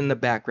 it's in the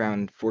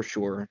background for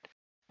sure.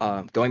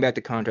 Going back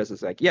to contrast,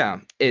 it's like, yeah,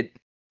 it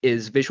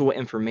is visual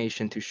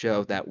information to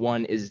show that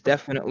one is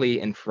definitely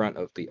in front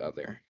of the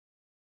other.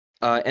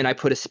 And I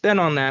put a spin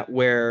on that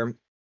where,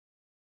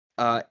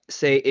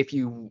 say, if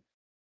you,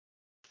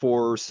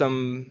 for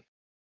some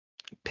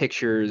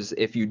pictures,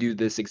 if you do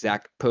this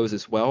exact pose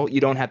as well, you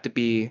don't have to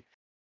be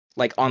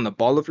like on the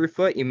ball of your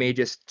foot. You may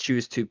just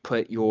choose to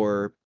put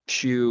your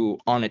shoe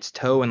on its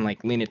toe and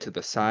like lean it to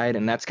the side.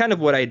 And that's kind of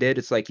what I did.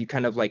 It's like you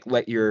kind of like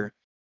let your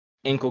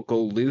ankle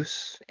go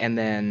loose, and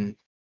then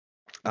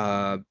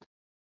uh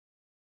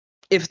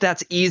if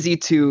that's easy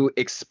to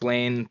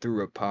explain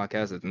through a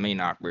podcast, it may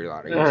not be a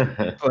lot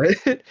easier.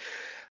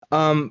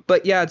 But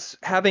but yeah, it's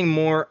having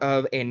more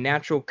of a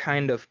natural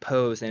kind of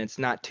pose and it's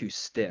not too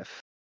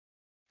stiff.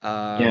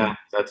 Yeah, Um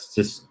that's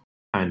just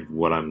kind of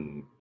what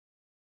I'm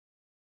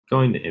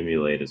going to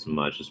emulate as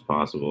much as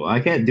possible. I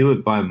can't do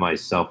it by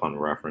myself on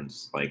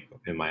reference, like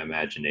in my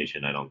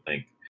imagination. I don't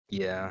think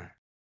yeah.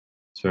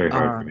 it's very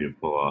hard Uh for me to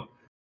pull off.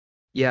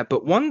 Yeah,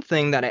 but one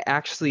thing that I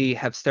actually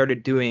have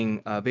started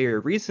doing very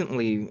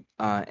recently,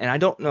 and I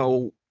don't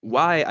know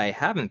why I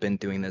haven't been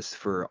doing this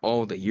for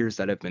all the years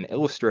that I've been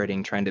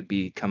illustrating, trying to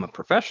become a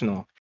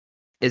professional,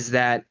 is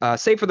that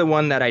say for the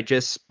one that I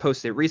just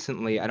posted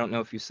recently, I don't know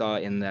if you saw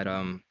in that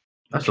I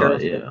saw it.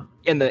 carousel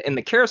Yeah. in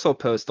the carousel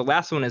post, the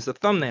last one is the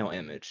thumbnail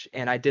image,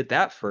 and I did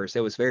that first.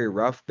 It was very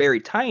rough, very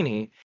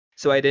tiny,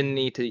 so I didn't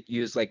need to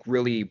use like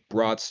really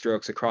broad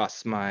strokes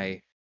across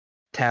my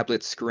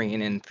tablet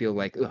screen and feel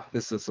like, "Ugh,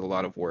 this is a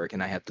lot of work,"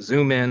 and I have to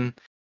zoom in,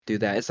 do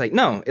that. It's like,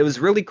 no, it was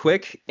really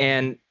quick,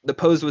 and the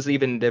pose was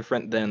even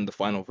different than the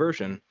final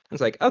version.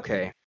 It's like,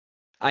 okay,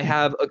 I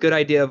have a good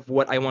idea of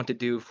what I want to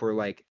do for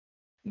like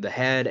the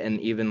head and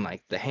even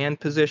like the hand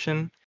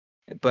position,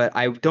 but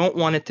I don't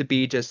want it to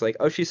be just like,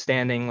 oh, she's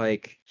standing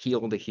like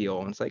heel to heel.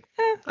 And it's like,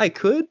 I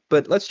could,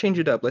 but let's change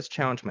it up. Let's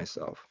challenge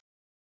myself.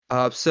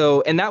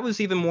 And that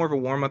was even more of a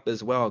warm up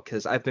as well,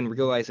 because I've been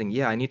realizing,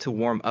 yeah, I need to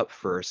warm up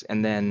first,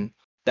 and then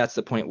that's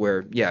the point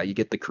where, yeah, you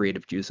get the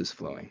creative juices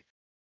flowing.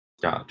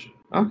 Gotcha.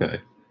 Okay.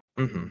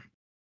 Hmm.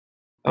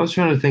 I was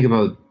trying to think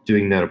about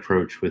doing that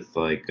approach with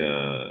like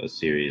a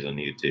series on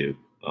YouTube.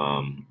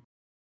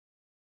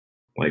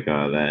 Like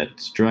that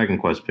Dragon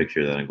Quest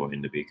picture that I'm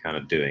going to be kind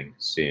of doing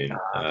soon.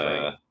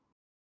 Right.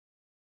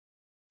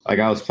 Like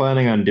I was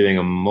planning on doing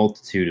a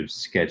multitude of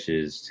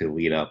sketches to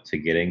lead up to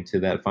getting to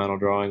that final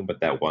drawing, but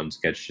that one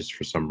sketch just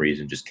for some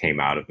reason just came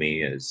out of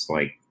me as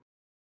like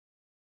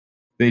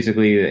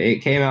basically it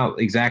came out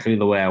exactly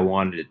the way I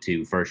wanted it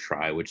to first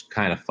try, which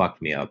kind of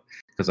fucked me up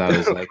because I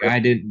was like, I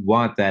didn't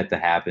want that to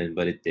happen,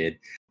 but it did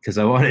because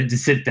I wanted to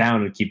sit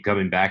down and keep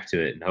coming back to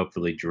it and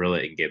hopefully drill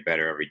it and get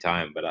better every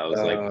time. But I was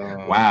like,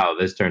 wow,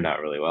 this turned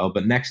out really well.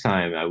 But next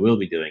time I will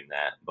be doing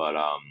that. But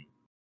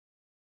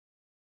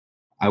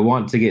I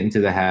want to get into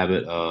the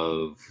habit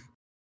of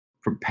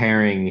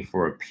preparing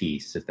for a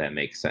piece, if that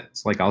makes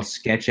sense. Like I'll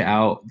sketch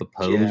out the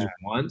pose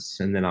once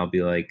and then I'll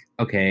be like,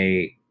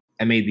 okay,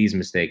 I made these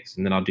mistakes,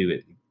 and then I'll do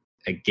it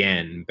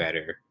again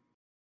better.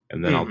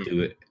 And then I'll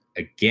do it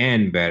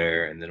again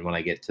better. And then when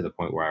I get to the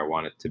point where I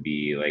want it to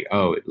be like,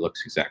 oh, it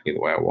looks exactly the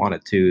way I want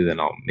it to, then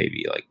I'll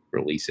maybe like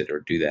release it or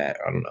do that.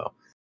 I don't know.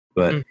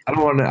 But I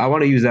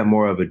want to use that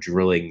more of a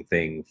drilling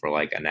thing for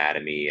like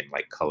anatomy and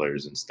like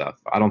colors and stuff.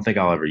 I don't think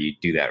I'll ever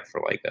do that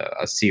for like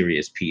a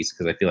serious piece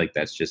because I feel like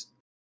that's just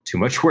too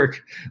much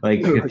work. Like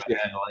if I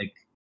had, like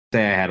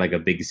say I had like a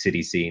big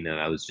city scene and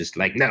I was just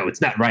like, no, it's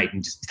not right,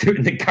 and just threw it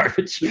in the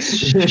garbage.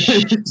 Just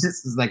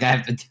is like I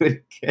have to do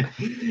it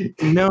again.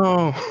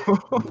 No.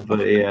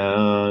 But yeah.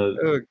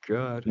 Oh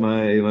god.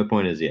 My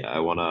point is, yeah, I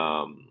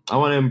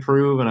wanna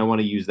improve, and I want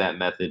to use that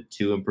method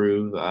to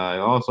improve. I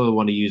also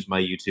want to use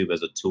my YouTube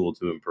as a tool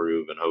to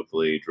improve, and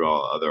hopefully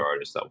draw other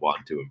artists that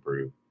want to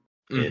improve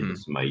in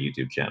my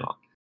YouTube channel.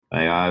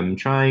 I'm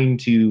trying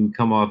to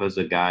come off as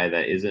a guy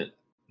that isn't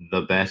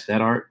the best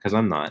at art because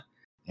I'm not,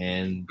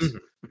 and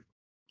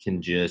can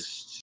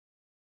just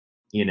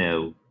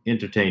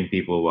entertain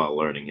people while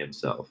learning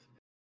himself.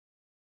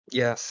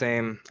 Yeah,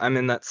 same. I'm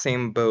in that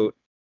same boat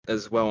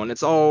as well. And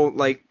it's all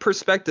like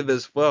perspective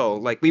as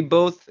well. Like we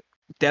both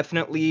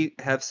definitely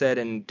have said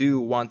and do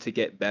want to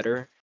get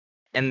better.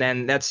 And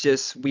then that's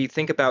just we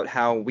think about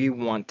how we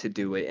want to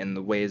do it in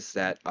the ways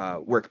that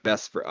work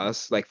best for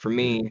us. Like for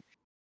me,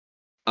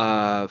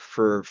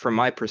 from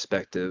my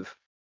perspective,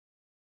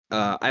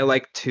 I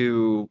like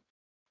to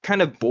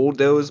kind of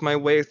bulldoze my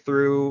way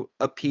through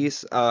a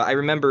piece. I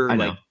remember I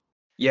know.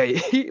 yeah,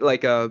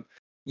 like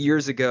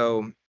years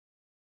ago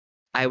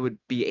I would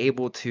be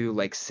able to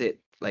like sit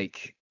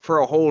like for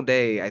a whole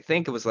day. I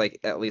think it was like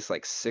at least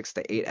like 6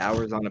 to 8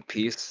 hours on a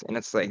piece, and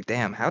it's like,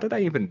 damn, how did I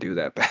even do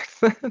that back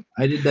then?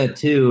 I did that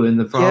too, and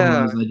the problem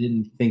Yeah, is I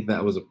didn't think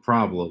that was a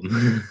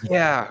problem.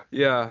 yeah.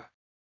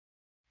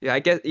 I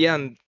get yeah,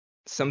 and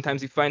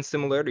sometimes you find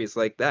similarities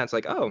like that. It's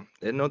like, oh,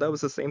 didn't know that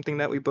was the same thing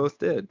that we both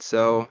did.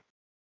 So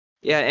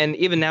yeah, and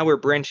even now we're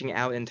branching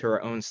out into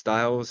our own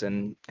styles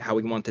and how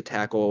we want to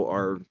tackle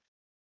our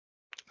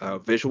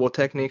visual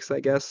techniques, I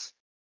guess.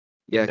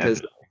 Yeah, because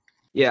Definitely.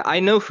 yeah,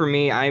 I know for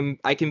me,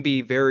 I can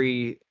be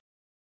very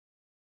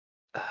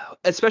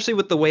especially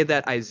with the way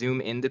that I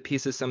zoom into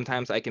pieces,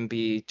 sometimes I can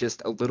be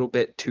just a little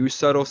bit too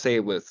subtle, say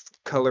with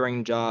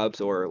coloring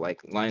jobs or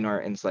like line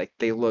art, and it's like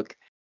they look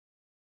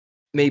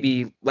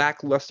maybe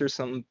lackluster,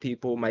 some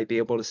people might be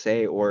able to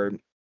say, or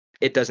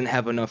it doesn't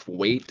have enough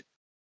weight.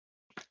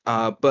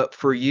 But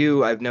for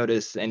you, I've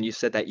noticed, and you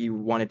said that you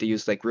wanted to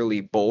use like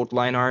really bold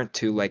line art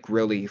to like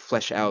really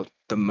flesh out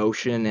the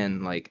motion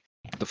and like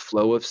the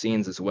flow of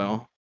scenes as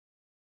well.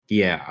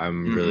 Yeah,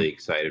 I'm Hmm. really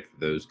excited for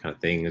those kind of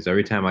things.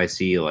 Every time I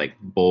see like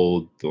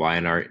bold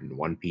line art in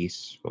One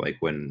Piece, like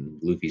when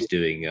Luffy's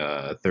doing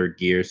third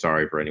gear.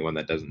 Sorry for anyone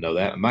that doesn't know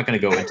that. I'm not going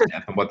to go into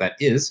depth on what that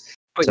is.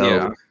 But So,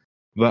 yeah,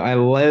 but I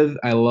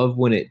love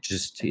when it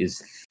just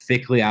is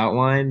thickly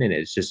outlined and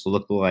it's just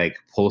look like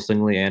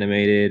pulsingly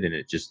animated and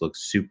it just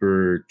looks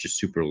super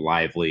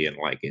lively and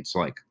like it's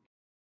like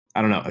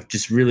I don't know, it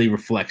just really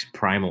reflects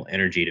primal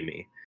energy to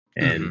me.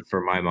 hmm And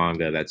for my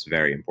manga, that's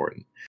very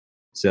important.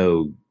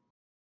 So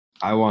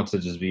I want to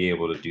just be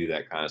able to do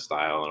that kind of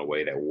style in a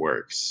way that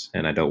works,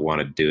 and I don't want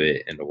to do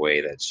it in a way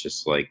that's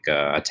just like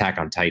Attack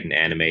on Titan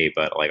anime,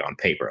 but like on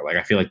paper. Like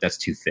I feel like that's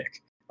too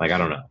thick. Like I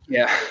don't know.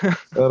 yeah, I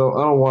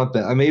don't want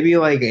that. Maybe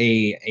like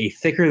a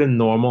thicker than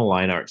normal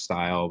line art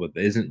style, but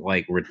isn't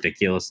like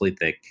ridiculously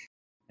thick.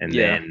 And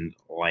yeah, then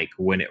like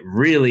when it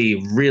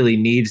really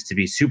needs to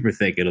be super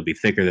thick, it'll be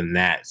thicker than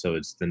that. So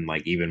it's then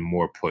like even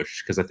more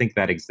push because I think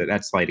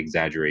that slight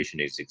exaggeration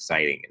is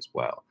exciting as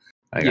well.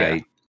 Like yeah.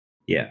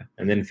 yeah,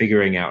 and then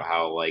figuring out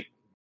how like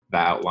the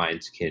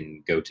outlines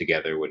can go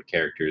together when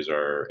characters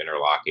are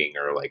interlocking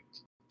or like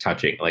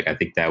touching. Like I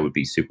think that would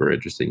be super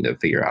interesting to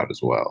figure out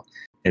as well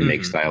and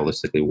make Hmm.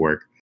 stylistically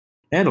work.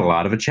 and a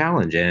lot of a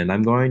challenge. And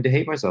I'm going to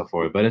hate myself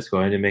for it, but it's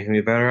going to make me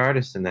a better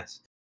artist, and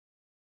that's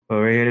what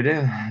we're here to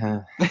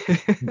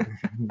do.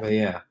 But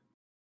yeah,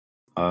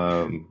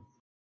 um,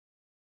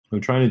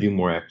 I'm trying to do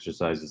more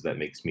exercises that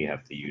makes me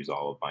have to use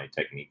all of my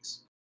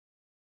techniques.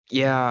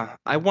 Yeah,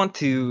 I want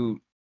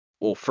to,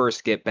 well,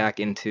 first get back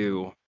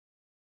into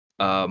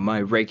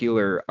my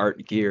regular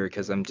art gear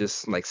because I'm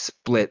just like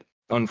split,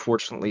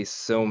 unfortunately,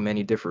 so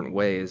many different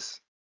ways.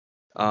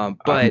 I'm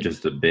But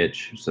just a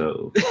bitch,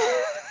 so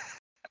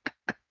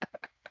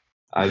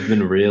I've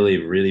been really,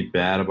 really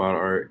bad about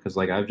art because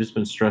like I've just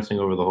been stressing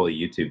over the whole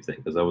YouTube thing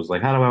because I was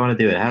like, how do I want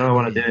to do it? How do I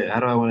want to do it? How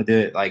do I want to do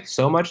it? Like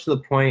so much to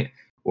the point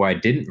where I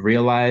didn't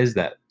realize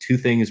that two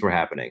things were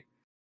happening.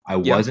 I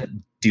yeah,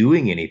 wasn't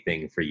doing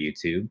anything for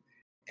YouTube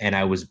and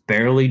I was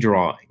barely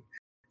drawing.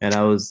 And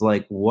I was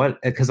like,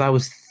 what? Because I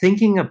was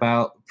thinking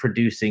about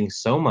producing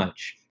so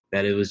much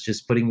that it was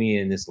just putting me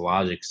in this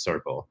logic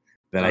circle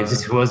that I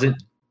just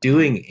wasn't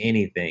doing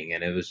anything.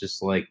 And it was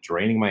just like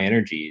draining my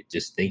energy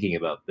just thinking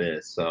about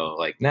this. So,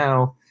 like,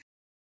 now,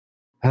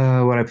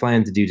 what I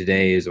plan to do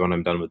today is when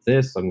I'm done with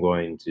this, I'm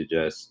going to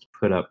just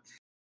put up,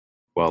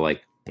 well,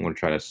 like, I'm going to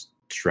try to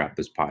strap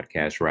this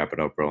podcast, wrap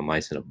it up real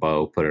nice in a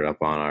bow, put it up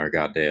on our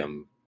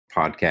goddamn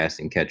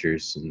podcasting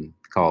catchers and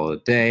call it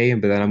a day.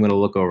 But then I'm going to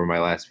look over my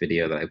last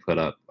video that I put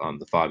up on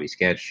the Fabi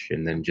sketch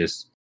and then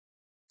just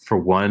for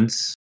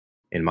once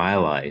in my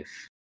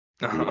life,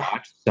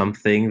 watch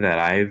something that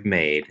I've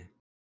made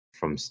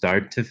from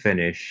start to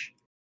finish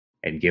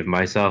and give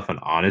myself an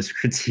honest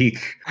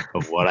critique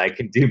of what I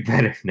could do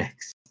better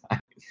next time.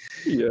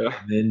 yeah,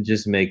 And then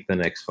just make the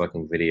next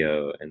fucking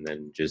video and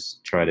then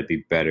just try to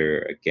be better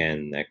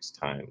again next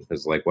time.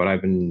 Because like what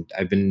I've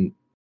been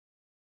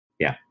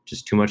yeah,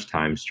 just too much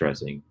time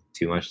stressing,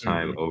 too much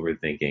time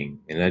overthinking.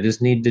 And I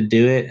just need to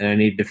do it and I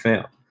need to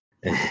fail.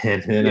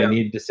 And then I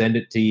need to send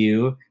it to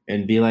you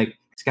and be like,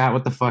 Scott,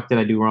 what the fuck did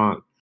I do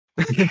wrong?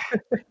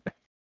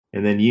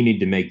 And then you need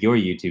to make your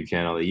YouTube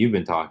channel that you've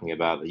been talking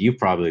about that you've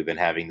probably been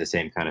having the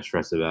same kind of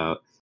stress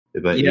about,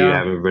 but you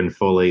haven't been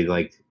fully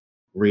like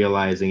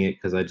realizing it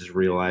because I just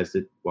realized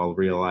it while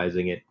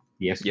realizing it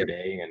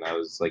yesterday and I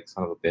was like,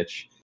 son of a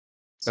bitch.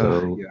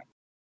 So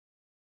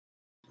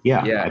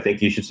yeah, I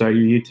think you should start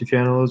your YouTube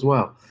channel as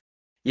well.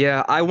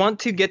 Yeah, I want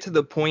to get to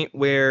the point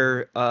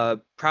where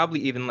probably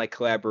even like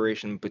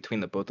collaboration between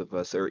the both of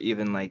us, or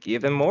even like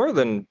even more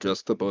than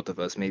just the both of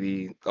us,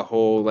 maybe a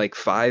whole like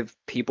 5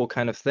 people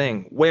kind of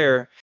thing.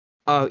 Where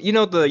you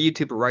know the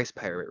YouTuber Rice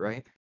Pirate,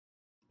 right?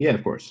 Yeah,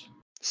 of course.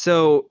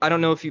 So I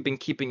don't know if you've been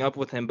keeping up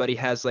with him, but he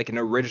has like an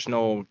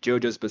original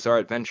JoJo's Bizarre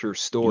Adventure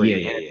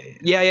story.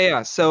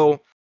 Yeah.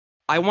 So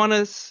I want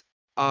us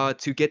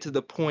to get to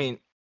the point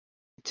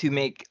to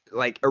make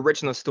like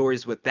original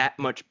stories with that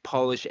much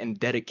polish and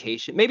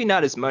dedication. Maybe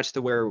not as much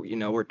to where, you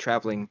know, we're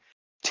traveling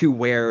to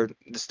where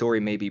the story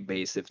may be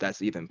based, if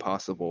that's even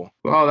possible.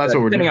 Well, that's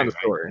what we're doing, Depending on the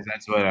right? story.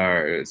 That's what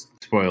our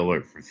spoiler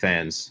alert for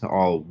fans,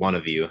 all one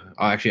of you,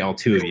 actually all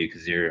two of you,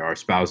 because you're our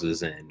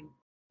spouses and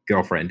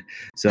girlfriend.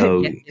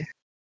 So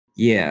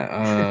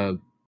yeah,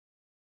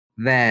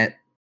 that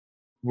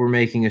we're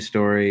making a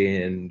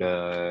story and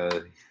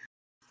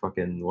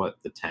fucking what,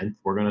 the 10th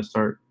we're gonna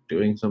start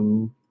doing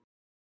some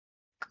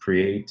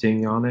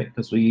creating on it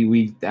because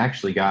we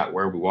actually got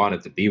where we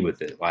wanted to be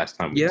with it last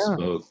time we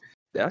spoke.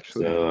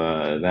 Actually.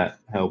 So that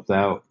helped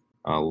out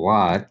a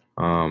lot.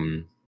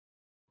 But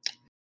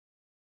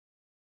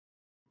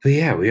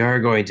yeah, we are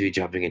going to be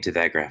jumping into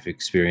that graphic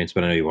experience,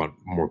 but I know you want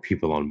more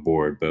people on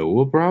board, but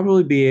we'll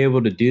probably be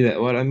able to do that.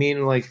 What I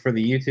mean, like for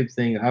the YouTube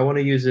thing, I want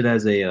to use it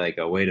as a like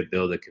a way to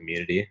build a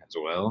community as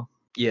well.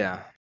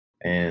 Yeah.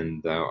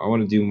 And I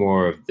want to do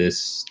more of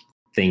this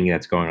thing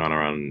that's going on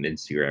around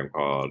Instagram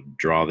called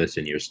 "Draw This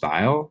in Your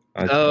Style."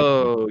 I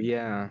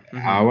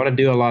want to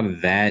do a lot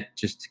of that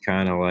just to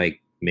kind of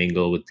like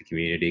mingle with the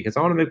community because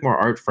I want to make more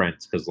art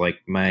friends. Because like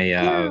my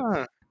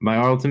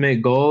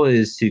ultimate goal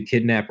is to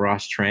kidnap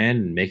Ross Tran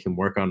and make him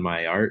work on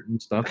my art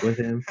and stuff with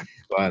him.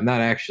 Well,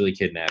 not actually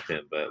kidnap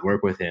him, but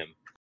work with him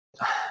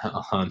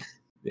on.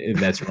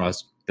 That's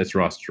Ross. That's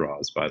Ross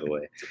Draws, by the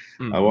way.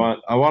 I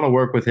want to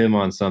work with him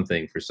on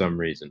something for some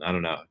reason. I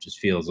don't know. It just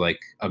feels like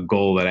a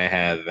goal that I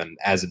have, and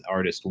as an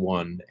artist,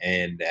 one,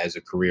 and as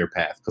a career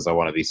path, because I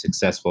want to be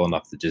successful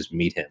enough to just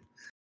meet him.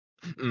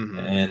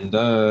 And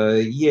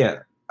yeah,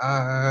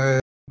 I'm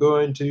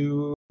going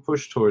to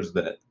push towards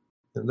that.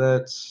 And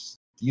that's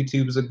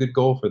YouTube is a good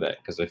goal for that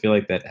because I feel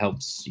like that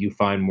helps you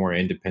find more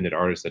independent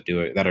artists that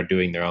do it, that are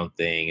doing their own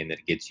thing, and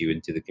that gets you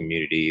into the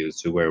community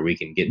to where we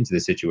can get into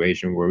the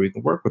situation where we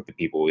can work with the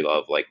people we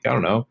love. Like, I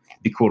don't know,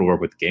 it'd be cool to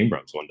work with the Game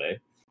Grumps one day.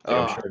 Like,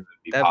 I'm sure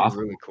that'd be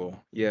really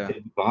cool. Yeah,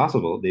 it'd be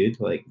possible,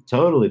 dude. Like,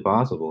 totally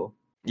possible.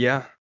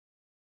 Yeah,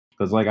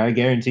 because like I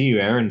guarantee you,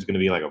 Aaron's going to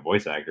be like a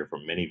voice actor for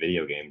many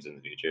video games in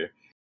the future.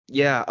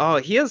 Yeah. Oh,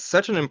 he has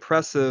such an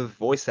impressive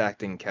voice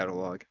acting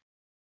catalog.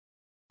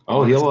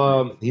 Oh,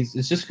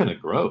 it's just gonna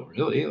grow,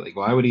 really. Like,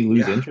 why would he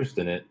lose interest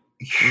in it?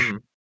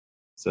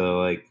 So,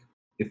 like,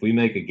 if we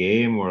make a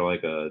game or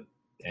like a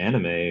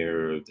anime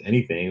or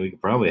anything, we could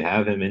probably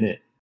have him in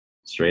it,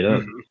 straight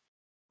up.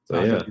 So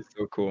Oh, yeah, that'd be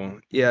so cool.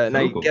 Yeah, and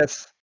I so cool.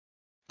 guess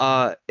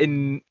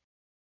in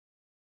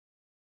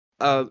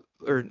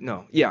or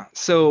no, yeah.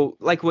 So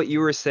like what you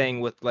were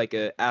saying with like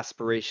a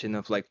aspiration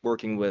of like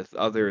working with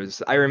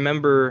others, I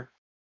remember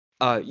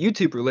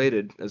YouTube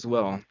related as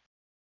well.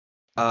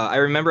 I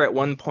remember at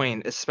one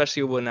point,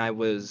 especially when I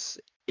was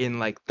in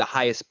like the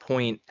highest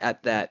point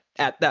at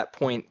that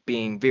point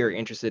being very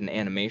interested in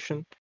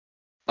animation.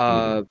 Hmm.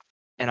 Uh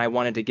and I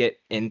wanted to get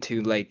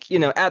into like, you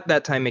know, at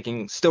that time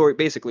making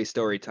basically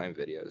story time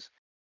videos.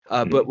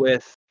 But Hmm.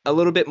 with a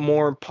little bit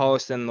more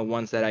polish than the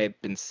ones that I've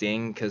been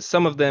seeing, because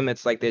some of them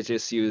it's like they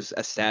just use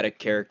a static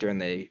character and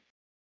they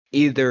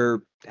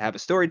either have a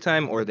story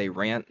time or they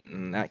rant.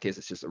 In that case,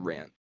 it's just a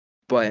rant.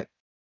 But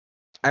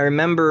I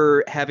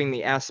remember having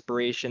the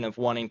aspiration of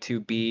wanting to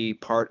be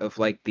part of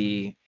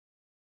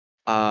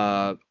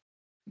uh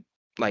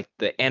like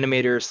the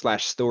animator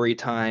slash story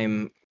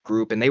time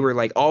group, and they were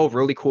like all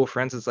really cool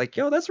friends. It's like,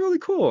 yo, that's really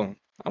cool.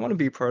 I want to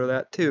be part of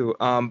that too.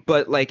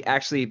 But like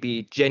actually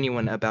be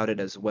genuine about it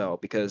as well,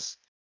 because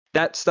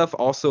that stuff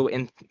also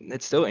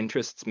it still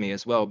interests me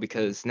as well,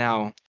 because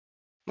now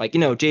like, you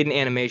know, Jaden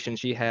Animation,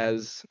 she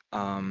has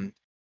a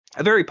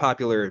very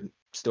popular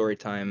story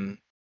time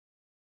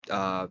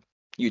uh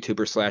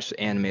YouTuber slash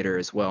animator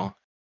as well.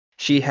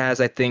 She has,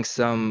 I think,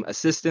 some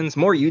assistants.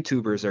 More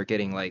YouTubers are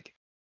getting like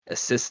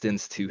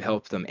assistants to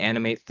help them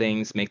animate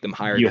things, make them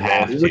higher You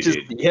quality, have to, which is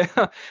dude. yeah,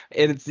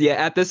 and it's yeah,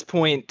 at this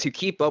point to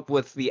keep up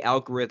with the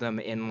algorithm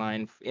in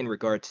line in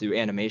regard to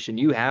animation,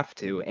 you have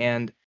to.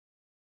 And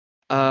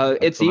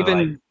That's it's what I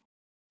like. even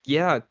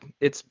yeah,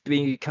 it's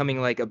becoming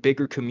like a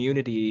bigger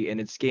community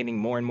and it's gaining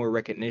more and more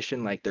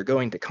recognition. Like they're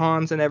going to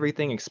cons and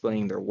everything,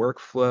 explaining their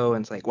workflow,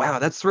 and it's like, wow,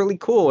 that's really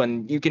cool.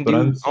 And you can But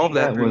I'm do all of seeing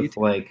that that through with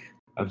YouTube. like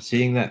I'm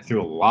seeing that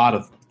through a lot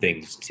of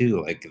things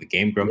too. Like the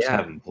Game Grumps Yeah,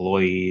 have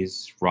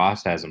employees,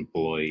 Ross has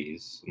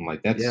employees. I'm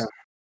like, yeah.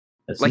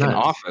 that's Like an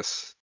nuts.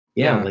 office.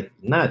 Yeah, Yeah. like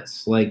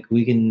nuts. Like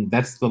we can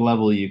that's the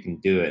level you can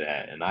do it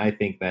at. And I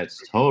think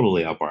that's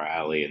totally up our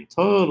alley and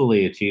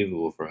totally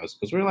achievable for us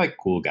because we're like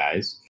cool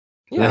guys.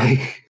 Yeah.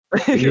 Like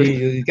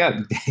you got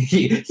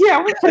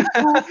yeah, we're pretty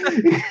cool.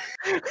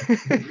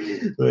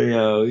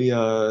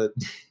 But,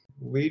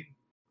 we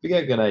we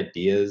got good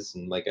ideas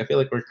and like I feel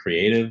like we're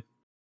creative.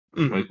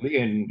 Mhm. Like we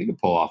can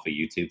pull off a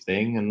YouTube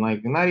thing and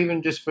like not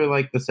even just for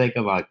like the sake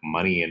of like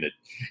money and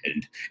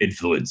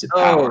influence and Oh,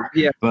 power,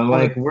 yeah. but On the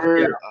like yeah.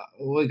 we're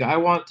like I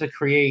want to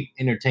create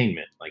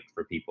entertainment like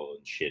for people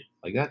and shit.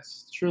 Like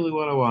that's truly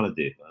what I want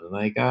to do. And,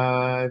 like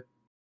I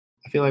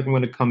feel like I'm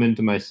going to come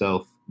into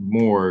myself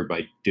more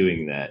by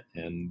doing that,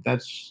 and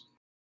that's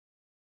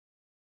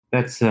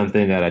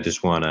something that I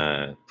just want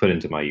to put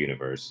into my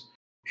universe.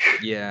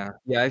 Yeah.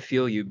 Yeah, I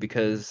feel you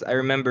because I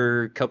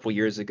remember a couple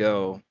years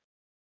ago,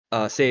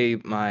 say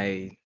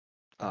my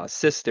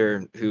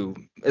sister who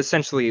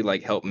essentially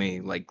like helped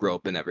me like grow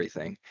up and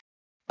everything.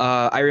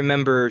 I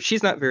remember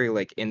she's not very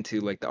like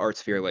into like the art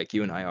sphere like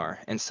you and I are.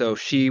 And so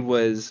she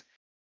was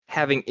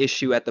having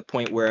issue at the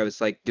point where I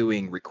was like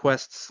doing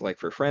requests like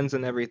for friends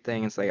and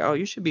everything. It's like, oh,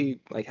 you should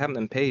be like having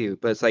them pay you.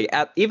 But it's like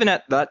at even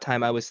at that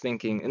time I was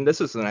thinking, and this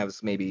was when I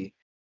was maybe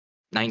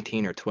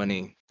 19 or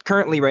 20.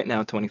 Currently right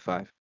now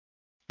 25.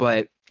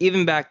 But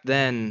even back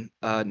then,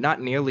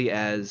 not nearly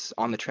as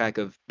on the track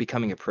of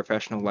becoming a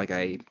professional like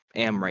I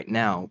am right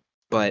now.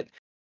 But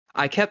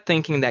I kept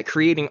thinking that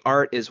creating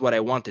art is what I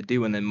want to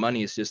do, and then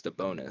money is just a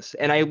bonus.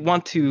 And I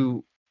want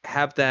to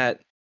have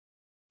that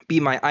be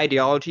my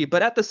ideology,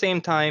 but at the same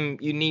time,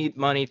 you need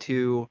money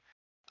to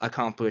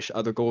accomplish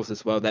other goals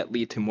as well that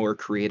lead to more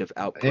creative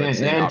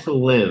outputs and And to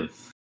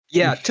live.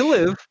 yeah, to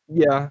live.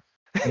 Yeah.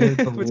 And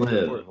to Which is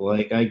live. important.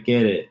 Like I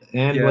get it,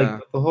 and like Yeah.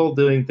 the whole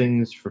doing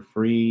things for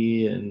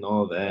free and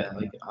all that. Yeah.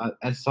 Like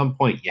at some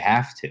point, you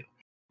have to.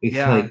 It's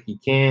Yeah. like you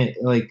can't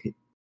like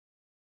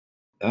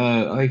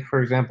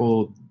for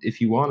example,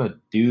 if you want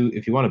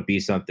to be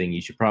something,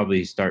 you should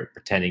probably start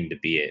pretending to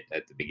be it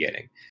at the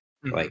beginning.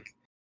 Mhm. Like,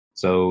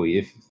 so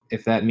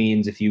if that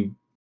means if you're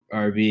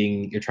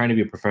trying to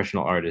be a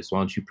professional artist, why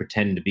don't you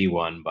pretend to be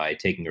one by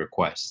taking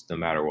requests no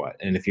matter what?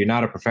 And if you're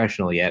not a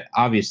professional yet,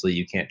 obviously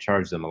you can't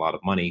charge them a lot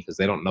of money because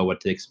they don't know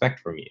what to expect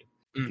from you.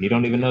 And you Mhm.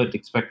 don't even know what to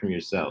expect from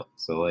yourself.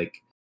 So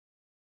like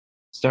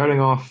starting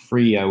off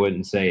free, I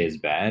wouldn't say is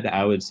bad.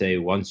 I would say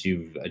once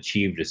you've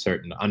achieved a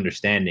certain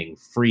understanding,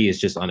 free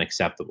is just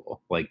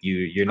unacceptable. Like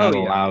Oh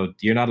yeah.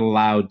 you're not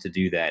allowed to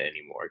do that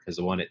anymore because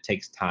one, it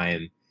takes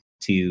time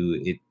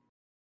to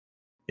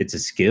it's a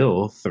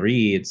skill.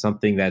 Three, it's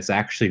something that's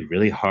actually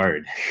really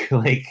hard.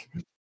 Like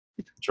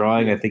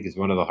drawing, I Yeah. think is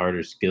one of the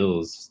harder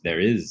skills there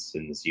is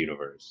in this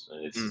universe.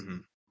 And it's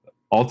Mhm.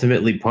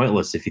 ultimately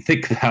pointless if you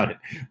think about it.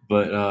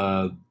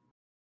 But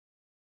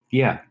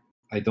yeah,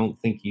 I don't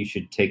think you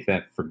should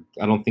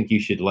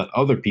let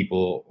other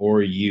people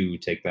or you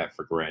take that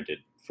for granted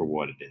for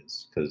what it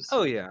is because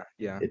Oh yeah.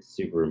 Yeah. it's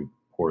super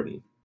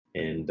important.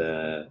 And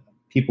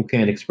people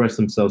can't express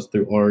themselves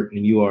through art,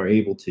 and you are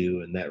able to.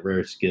 And that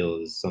rare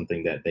skill is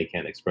something that they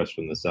can't express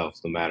from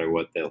themselves, no matter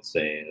what they'll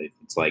say. If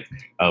it's like,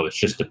 oh, it's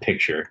just a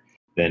picture.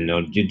 Then no,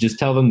 you just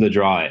tell them to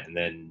draw it, and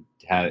then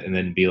and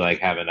then be like,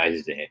 "Have a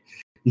nice day."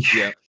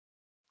 Yeah.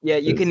 Yeah,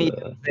 you can even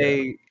Yeah.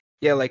 say,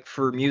 yeah, like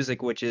for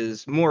music, which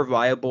is more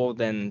viable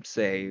than,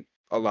 say,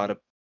 a lot of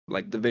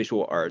like the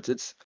visual arts.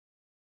 It's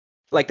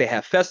like they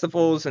have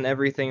festivals and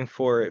everything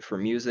for it for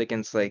music, and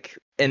it's like,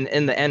 in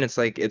the end, it's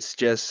like it's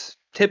just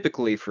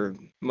typically for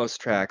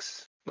most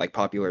tracks, like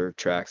popular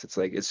tracks, it's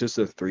like it's just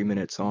a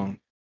 3-minute song,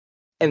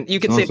 and you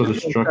It's could say also the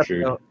just same stuff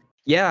structured. about,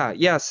 yeah,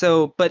 yeah.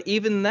 So, but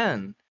even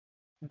then,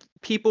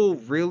 people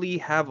really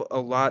have a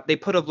lot. They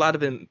put a lot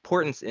of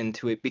importance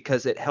into it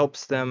because it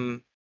helps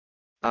them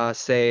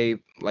say,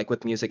 like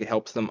with music, it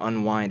helps them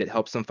unwind, it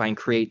helps them find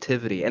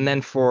creativity. And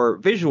then for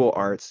visual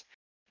arts,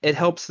 it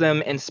helps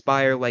them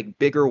inspire like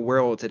bigger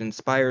worlds. It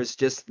inspires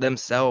just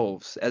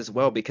themselves as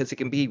well because it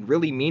can be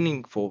really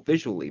meaningful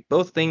visually.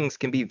 Both things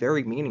can be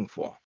very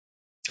meaningful.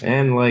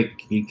 And like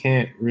you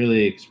can't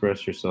really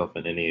express yourself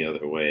in any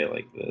other way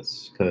like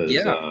this, because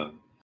Yeah.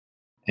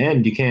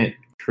 and you can't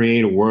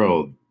create a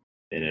world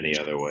in any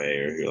other way.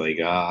 Or you're like,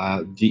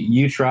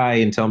 you try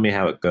and tell me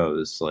how it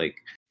goes. Like,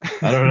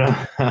 I don't know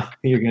how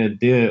you're gonna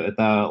do it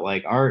without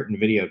like art and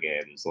video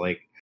games.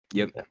 Like,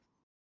 Yep.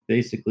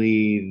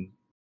 basically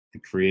the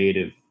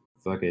creative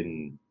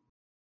fucking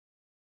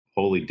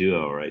holy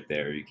duo right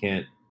there. You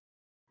can't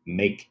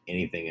make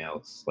anything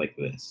else like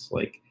this.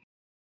 Like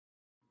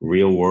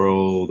real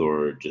world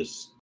or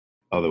just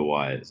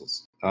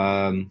otherwise.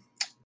 Running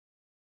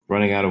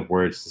out of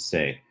words to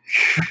say.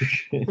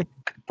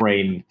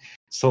 Brain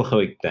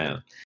slowing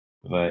down.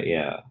 But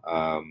yeah,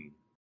 I'm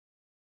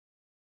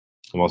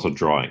also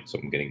drawing, so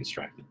I'm getting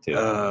distracted too.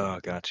 Oh,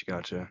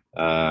 gotcha.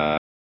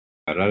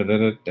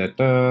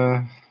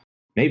 Da-da-da-da-da.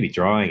 Maybe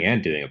drawing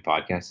and doing a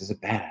podcast is a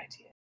bad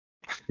idea.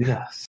 Who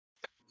knows?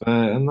 But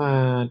I'm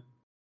not.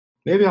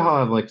 Maybe I'll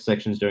have like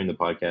sections during the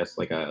podcast,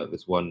 like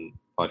this one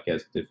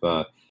podcast, if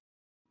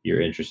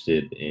you're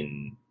interested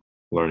in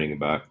learning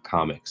about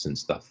comics and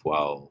stuff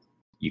while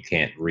you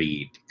can't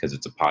read because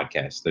it's a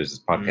podcast. There's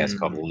this podcast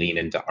called Mm. Lean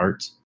Into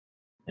Art,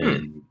 Hmm.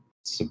 and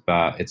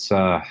I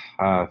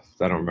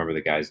don't remember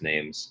the guy's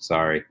names.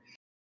 Sorry,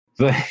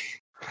 but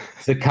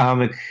it's a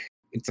comic.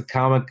 It's a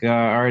comic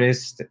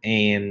artist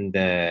and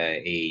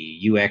a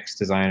UX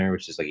designer,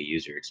 which is like a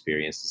user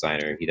experience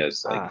designer. He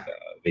does like Ah.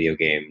 video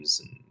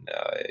games and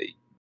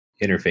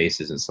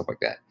interfaces and stuff like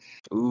that.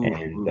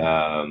 And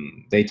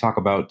Ooh. they talk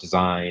about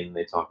design.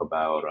 They talk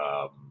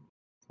about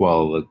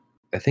well,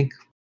 I think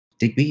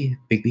Bigby.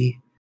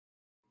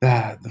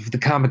 The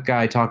comic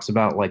guy talks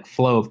about like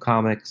flow of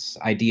comics,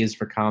 ideas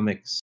for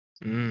comics,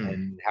 Mm.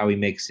 and how he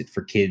makes it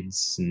for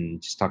kids,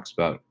 and just talks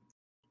about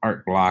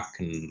art block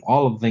and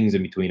all of the things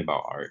in between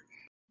about art.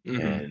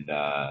 Mm-hmm. And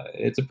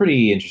it's a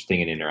pretty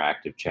interesting and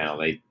interactive channel.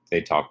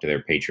 They talk to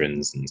their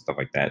patrons and stuff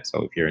like that.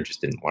 So if you're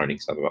interested in learning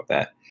stuff about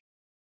that,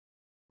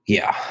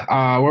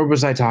 yeah. What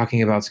was I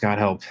talking about? Scott,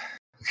 help.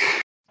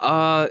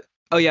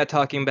 Oh yeah,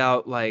 talking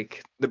about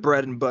like the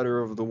bread and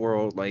butter of the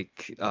world,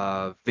 like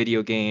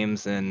video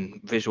games and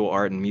visual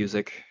art and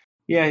music.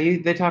 Yeah,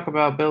 they talk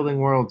about building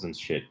worlds and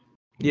shit,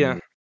 Yeah.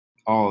 and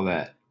all of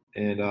that,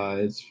 and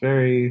it's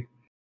very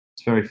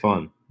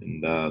fun.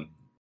 And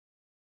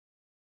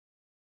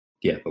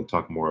yeah, they'll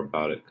talk more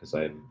about it because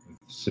I'm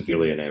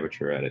severely an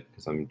amateur at it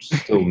because I'm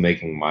still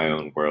making my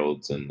own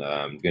worlds, and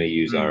I'm going to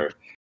use Mm. our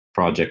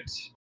project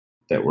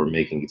that we're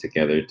making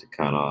together to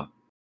kind of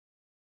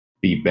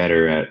be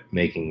better at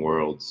making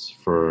worlds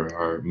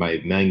for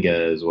my manga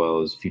as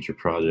well as future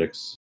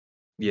projects.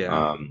 Yeah.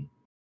 Um,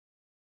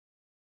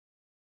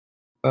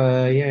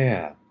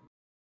 yeah.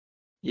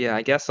 Yeah,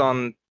 I guess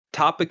on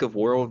topic of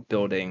world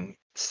building,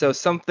 so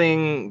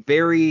something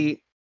that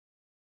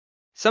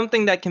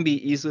can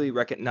be easily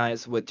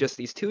recognized with just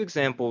these two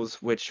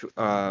examples, which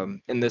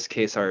in this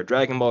case are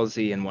Dragon Ball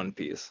Z and One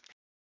Piece.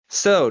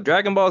 So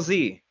Dragon Ball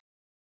Z,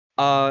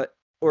 uh,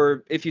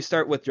 or if you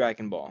start with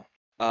Dragon Ball,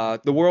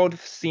 the world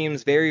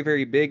seems very,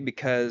 very big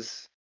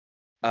because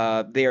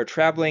they are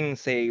traveling,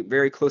 say,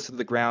 very close to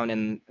the ground,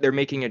 and they're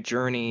making a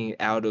journey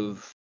out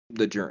of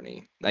the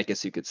journey, I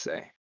guess you could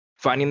say,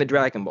 finding the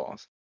Dragon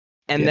Balls.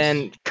 And Yes.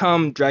 then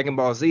come Dragon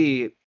Ball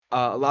Z,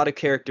 a lot of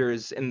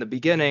characters in the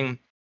beginning,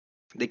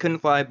 they couldn't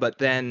fly, but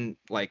then,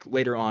 like,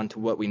 later on to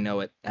what we know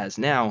it as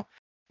now,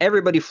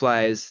 everybody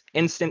flies,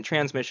 instant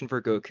transmission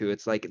for Goku.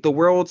 It's like the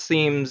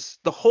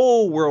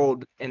whole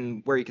world,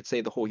 and where you could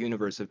say the whole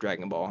universe of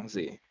Dragon Ball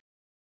Z,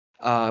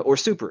 or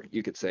Super,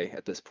 you could say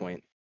at this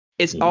point.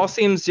 It all Mm.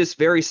 seems just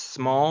very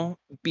small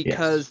Yes.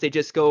 because they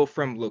just go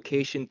from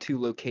location to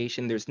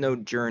location. There's no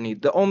journey.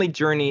 The only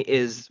journey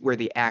is where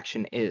the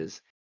action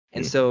is.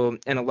 And Mm. so,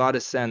 in a lot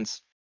of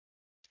sense,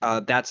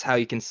 that's how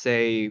you can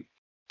say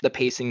the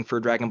pacing for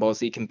Dragon Ball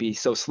Z can be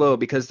so slow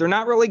because they're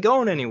not really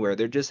going anywhere.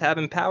 They're just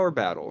having power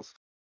battles.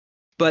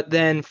 But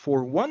then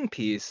for One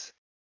Piece,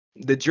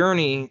 the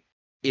journey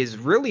is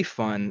really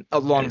fun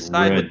And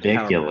alongside with the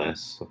power battle.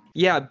 ridiculous.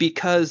 Yeah,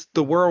 because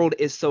the world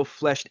is so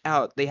fleshed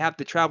out. They have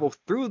to travel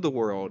through the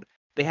world.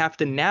 They have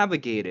to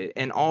navigate it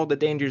and all the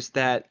dangers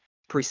that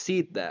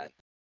precede that.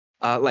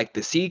 Like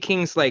the Sea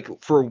Kings, like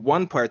for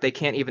one part, they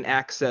can't even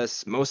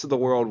access most of the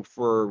world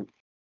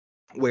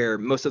where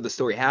most of the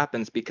story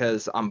happens,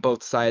 because on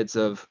both sides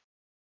of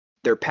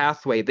their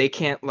pathway, they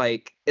can't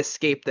like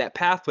escape that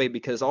pathway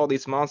because all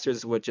these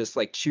monsters would just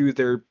like chew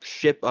their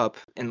ship up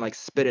and like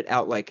spit it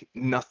out like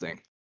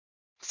nothing.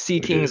 Sea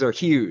Which kings is are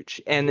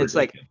huge, and it's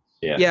like, ridiculous.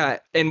 Yeah. yeah,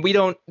 and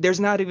there's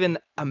not even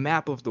a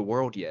map of the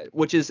world yet,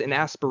 which is an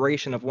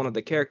aspiration of one of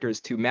the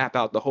characters, to map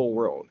out the whole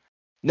world.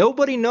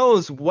 Nobody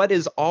knows what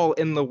is all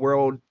in the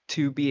world,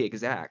 to be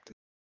exact.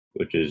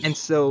 Which And is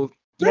so,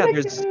 yeah,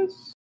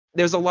 ridiculous.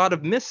 there's a lot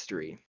of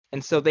mystery,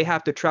 and so they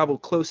have to travel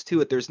close to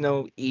it. There's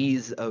no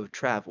ease of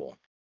travel.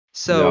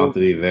 They'll have So, to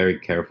be very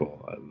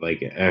careful,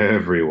 like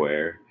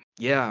everywhere,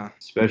 yeah,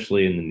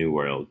 especially in the new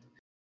world.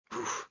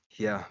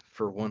 yeah,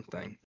 for one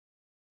thing.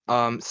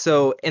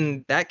 So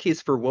in that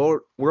case, for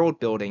world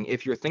building,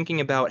 if you're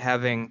thinking about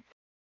having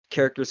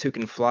characters who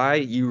can fly,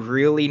 you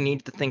really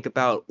need to think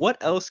about what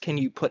else can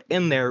you put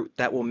in there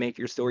that will make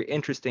your story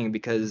interesting,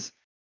 because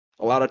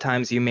a lot of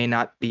times you may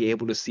not be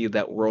able to see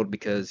that world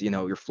because,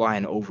 you're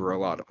flying over a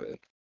lot of it.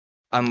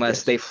 Unless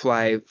Yes. they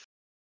fly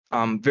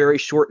very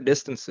short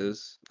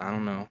distances. I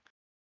don't know.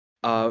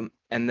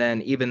 And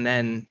then even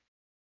then,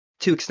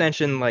 to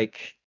extension,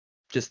 like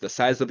just the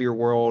size of your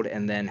world,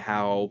 and then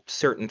how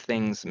certain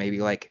things, maybe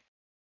like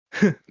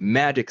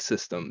magic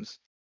systems.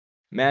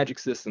 Magic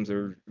systems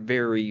are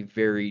very,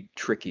 very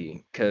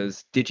tricky,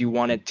 because did you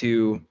want it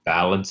to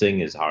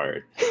Balancing is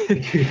hard.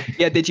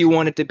 yeah, did you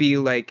want it to be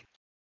like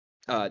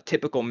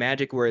typical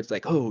magic where it's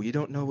like, oh, you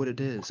don't know what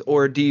it is?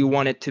 Or do you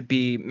want it to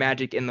be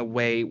magic in the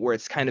way where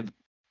it's kind of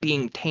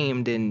being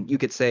tamed, and you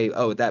could say,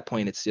 oh, at that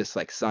point it's just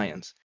like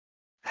science?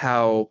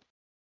 How,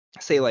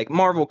 say, like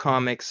Marvel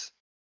comics,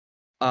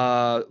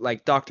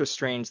 like Doctor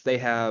Strange, they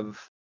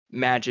have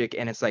magic,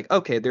 and it's like,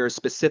 okay, there are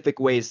specific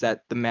ways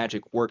that the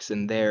magic works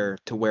in there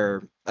to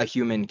where a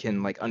human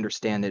can like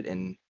understand it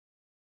and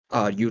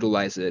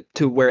utilize it,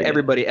 to where Yeah.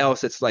 everybody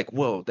else, it's like,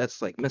 whoa,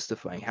 that's like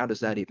mystifying. How does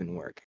that even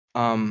work?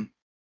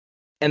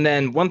 And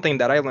then one thing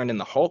that I learned in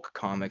the Hulk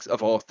comics,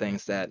 of all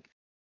things, that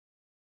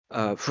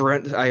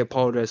I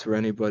apologize for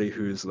anybody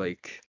who's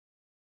like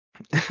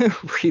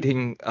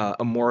reading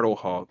Immortal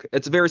Hulk.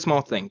 It's a very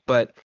small thing,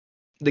 but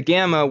the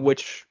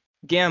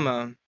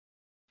Gamma,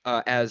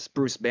 as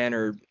Bruce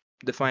Banner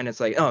defined, it's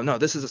like, oh no,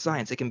 this is a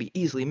science. It can be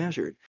easily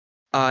measured.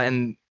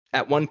 And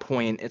at one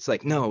point, it's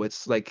like, no,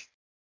 it's like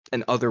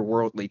an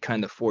otherworldly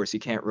kind of force. You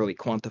can't really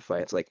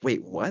quantify. It's like,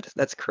 wait, what?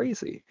 That's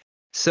crazy.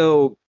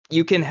 So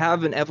you can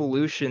have an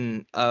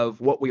evolution of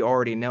what we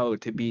already know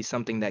to be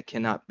something that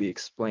cannot be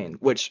explained,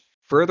 which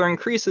further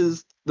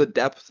increases the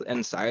depth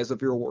and size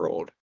of your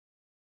world.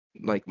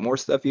 Like more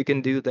stuff you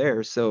can do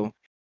there. So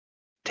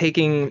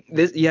taking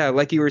this, yeah,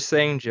 like you were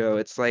saying, Joe,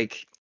 it's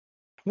like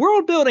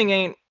world building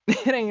ain't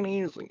it ain't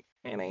easy.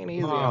 It ain't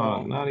easy at No,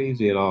 all. not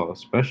easy at all,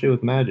 especially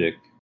with magic.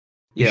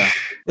 Yeah.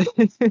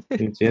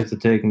 Since you have to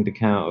take into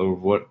account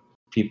of what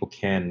people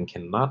can and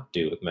cannot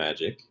do with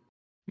magic,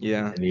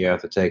 Yeah. and you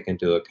have to take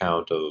into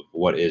account of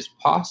what is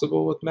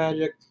possible with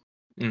magic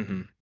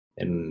Mm-hmm.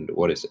 and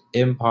what is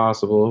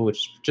impossible, which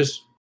is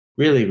just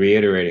really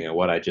reiterating on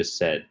what I just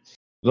said.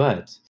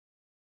 But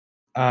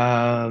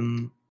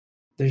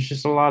there's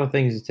just a lot of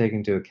things to take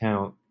into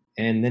account,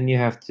 and then you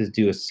have to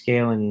do a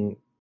scaling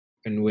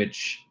in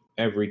which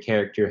every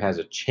character has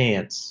a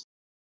chance,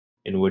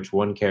 in which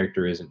one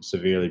character isn't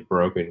severely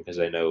broken because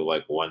they know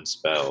like one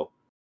spell,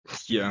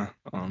 Yeah,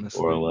 or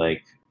honestly.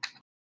 like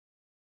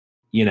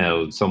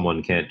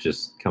someone can't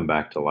just come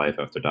back to life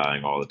after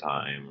dying all the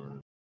time,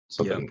 or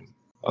something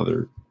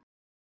other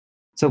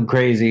so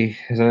crazy.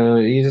 So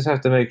you just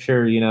have to make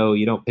sure you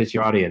don't piss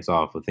your audience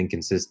off with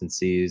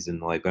inconsistencies,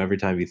 and like every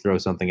time you throw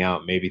something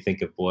out, maybe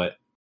think of what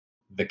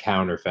the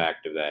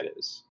counterfact of that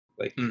is.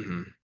 Like,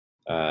 Mm-hmm.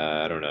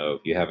 I don't know,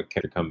 if you have a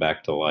character come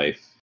back to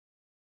life,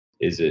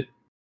 is it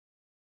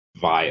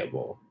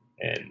viable?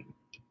 And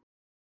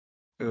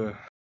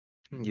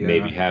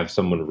maybe Yeah. have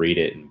someone read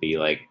it and be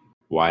like,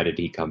 why did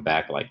he come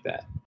back like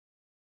that?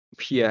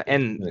 Yeah,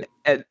 and Like,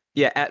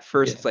 at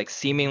first yeah, it's like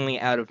seemingly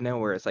out of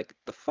nowhere. It's like,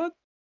 the fuck?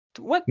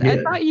 What? I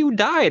yeah, thought you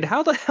died.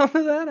 How the hell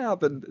did that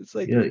happen? It's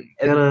like, yeah. You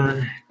and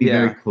gotta be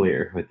very yeah,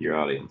 clear with your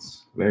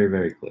audience. Very,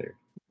 very clear.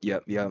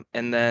 yep, yep.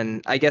 And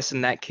then I guess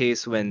in that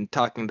case, when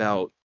talking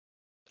about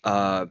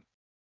uh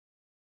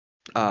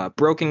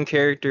broken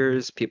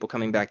characters, people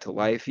coming back to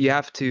life, you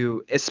have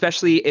to,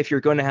 especially if you're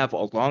going to have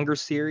a longer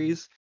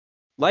series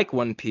like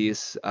One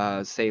Piece,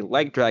 say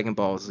like Dragon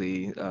Ball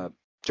Z,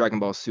 Dragon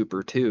Ball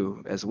Super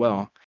 2 as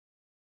well.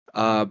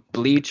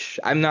 Bleach,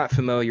 I'm not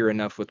familiar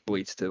enough with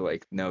Bleach to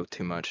like know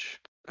too much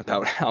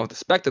about how the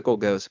spectacle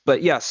goes.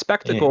 But yeah, Yeah.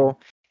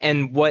 spectacle,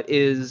 and what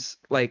is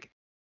like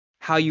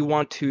how you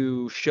want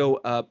to show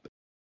up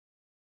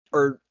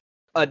or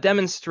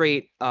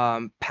demonstrate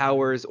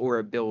powers or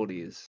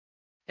abilities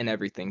and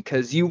everything,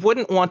 because you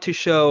wouldn't want to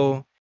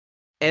show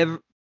ev-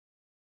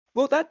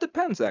 well, that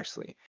depends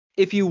actually.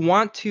 If you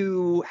want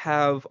to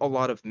have a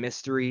lot of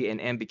mystery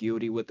and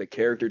ambiguity with the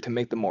character to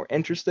make them more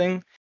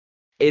interesting,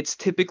 it's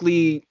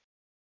typically,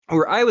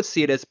 or I would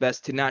see it as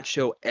best, to not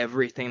show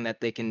everything that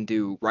they can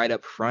do right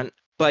up front,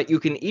 but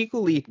you can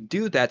equally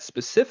do that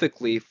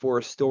specifically for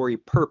a story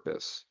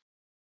purpose.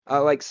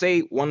 Like say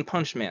One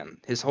Punch Man,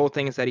 his whole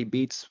thing is that he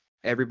beats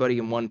everybody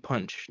in one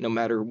punch, no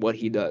matter what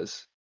he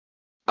does.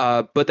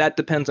 But that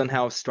depends on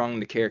how strong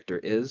the character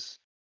is.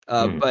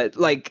 Mhm. But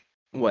like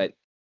what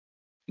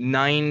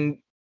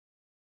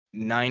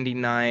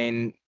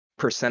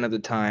 99% of the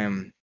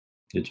time,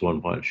 It's One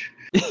Punch.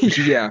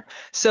 yeah.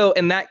 So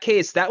in that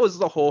case, that was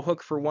the whole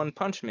hook for One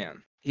Punch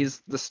Man.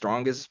 He's the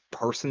strongest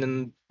person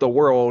in the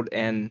world,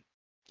 and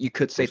you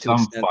could For say to some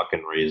extent,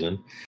 fucking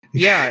reason.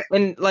 yeah,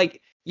 and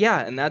like,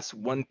 yeah, and that's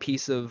one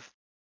piece of,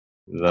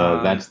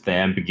 That's the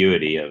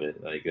ambiguity of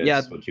it. Like yeah,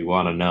 that's what you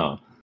want to know.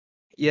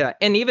 yeah,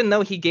 and even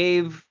though he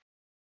gave,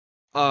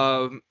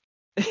 um,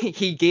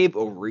 he gave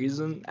a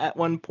reason at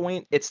one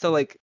point, it's still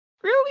like,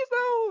 really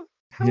though?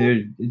 How?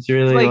 It's It's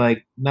really like,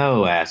 like,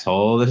 no,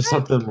 asshole. There's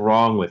something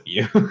wrong with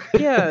you.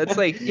 yeah, it's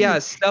like, yeah,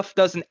 stuff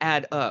doesn't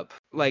add up.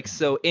 Like,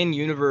 so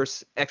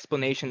in-universe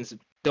explanations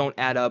don't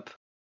add up,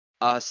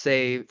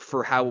 say,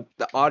 for how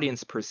the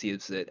audience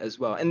perceives it as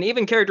well. And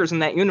even characters in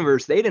that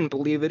universe, they didn't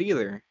believe it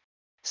either.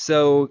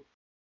 So,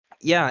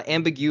 yeah,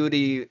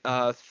 ambiguity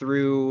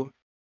through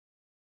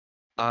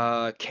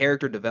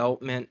character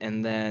development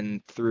and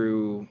then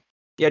through,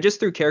 yeah, just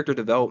through character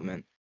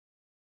development.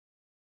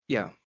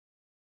 Yeah.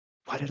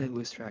 Why did I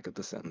lose track of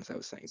the sentence I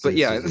was saying? But This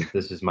yeah. is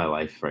this is my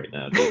life right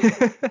now, dude.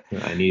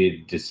 I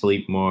need to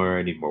sleep more.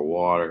 I need more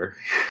water.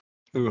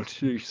 Oh,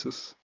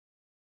 Jesus.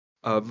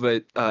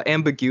 But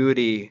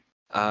ambiguity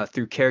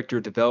through character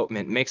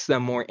development makes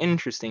them more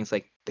interesting. It's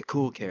like the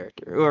cool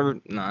character, or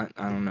not.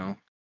 I don't know.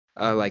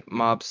 Like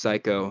Mob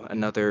Psycho,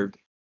 another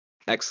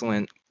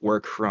excellent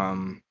work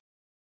from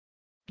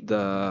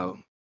the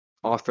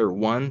author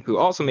One, who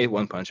also made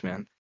One Punch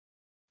Man.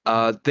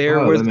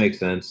 There Oh, was, that makes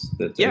sense.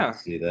 That I can yeah,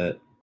 see that.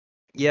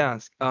 yeah.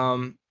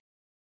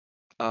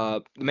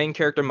 The main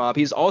character Mob,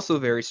 he's also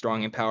very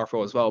strong and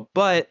powerful as well,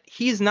 but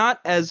he's not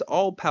as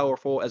all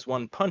powerful as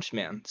One Punch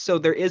Man. So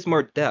there is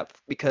more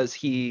depth because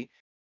he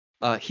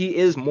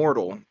is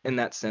mortal in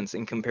that sense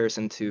in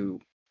comparison to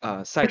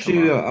Actually,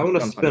 Saitama. I want to One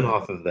Punch spin Man.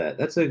 off of that.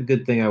 That's a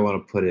good thing I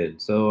want to put in.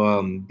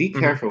 So, be Mhm.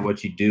 careful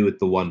what you do with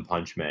the One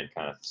Punch Man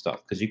kind of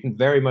stuff, because you can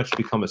very much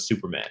become a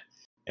Superman.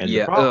 And the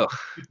Yeah. problem Ugh.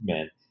 with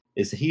Superman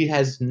is he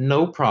has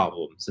no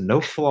problems,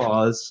 no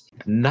flaws.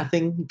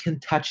 Nothing can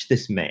touch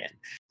this man. Ugh.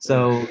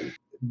 So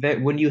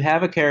that when you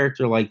have a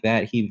character like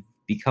that, he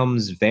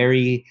becomes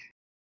very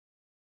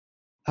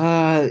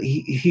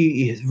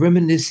he is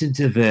reminiscent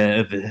of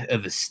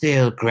a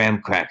stale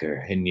graham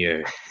cracker in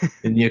your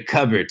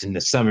cupboard in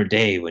the summer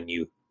day when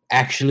you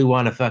actually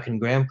want a fucking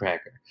graham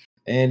cracker,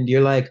 and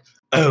you're like,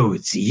 oh,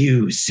 it's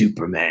you,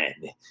 Superman.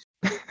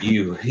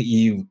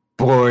 You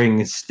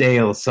boring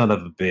stale son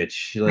of a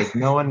bitch. Like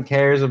no one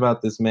cares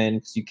about this man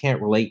because you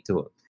can't relate to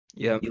him.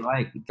 Yep. You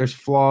like there's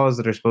flaws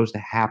that are supposed to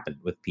happen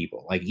with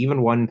people. Like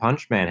even One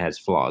Punch Man has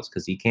flaws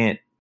because he can't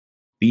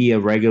be a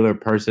regular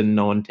person.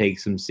 No one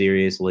takes him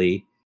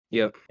seriously,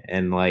 Yep.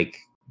 and like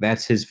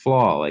that's his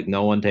flaw. Like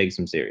no one takes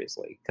him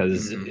seriously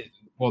because, Hmm.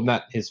 well,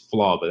 not his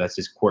flaw, but that's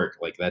his quirk.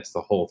 Like that's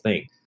the whole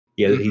thing.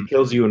 Yeah, he Hmm.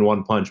 kills you in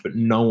one punch, but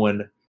no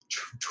one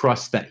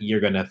trusts that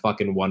you're gonna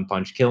fucking one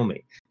punch kill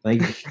me.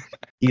 Like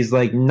he's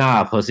like,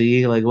 nah,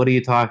 pussy. Like what are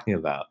you talking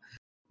about?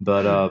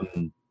 But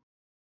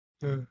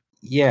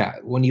yeah,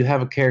 when you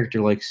have a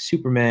character like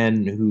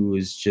Superman who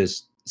is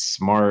just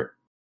smart,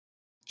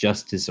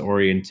 justice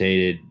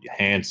orientated,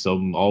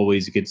 handsome,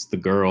 always gets the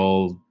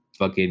girl,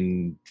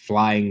 fucking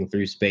flying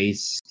through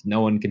space.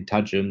 No one can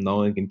touch him. No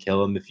one can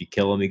kill him. If you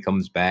kill him, he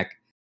comes back.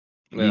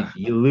 Ugh.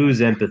 You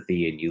lose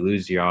empathy and you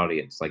lose your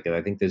audience. Like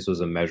I think this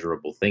was a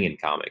measurable thing in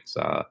comics.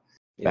 Yep.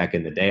 Back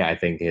in the day, I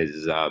think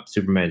his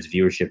Superman's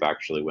viewership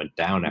actually went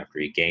down after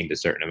he gained a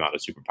certain amount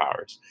of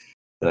superpowers.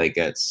 Like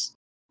it's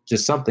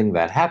just something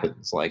that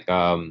happens. Like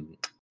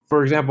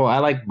for example, I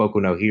like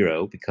Boku no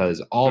Hero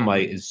because All Mhm.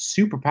 Might is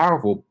super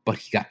powerful, but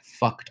he got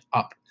fucked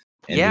up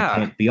and he Yeah.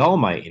 can't be All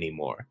Might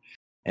anymore.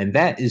 And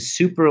that is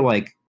super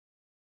like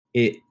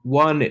it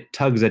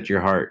tugs at your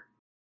heart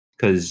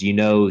because you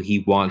know he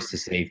wants to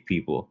save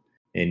people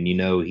and you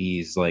know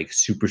he's like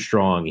super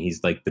strong.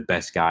 He's like the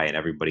best guy, and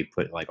everybody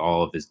put like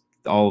all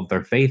of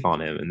their faith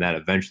on him, and that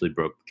eventually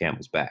broke the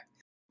camel's back.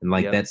 And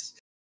like Yep.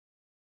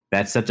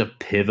 that's such a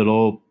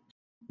pivotal,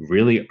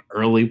 really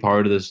early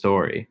part of the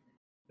story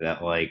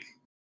that like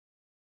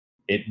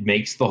it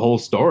makes the whole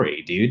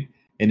story, dude.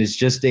 And it's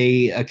just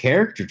a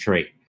character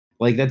trait.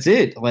 Like that's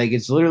it. Like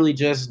it's literally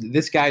just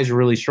this guy's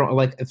really strong.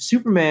 Like if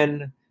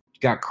Superman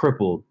got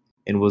crippled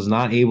and was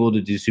not able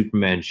to do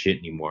Superman shit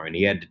anymore, and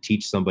he had to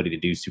teach somebody to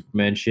do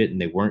Superman shit,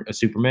 and they weren't a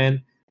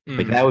Superman,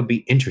 like Hmm. that would be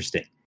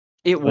interesting.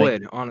 It Like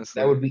would, that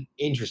honestly. would be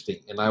interesting,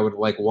 and I would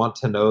like want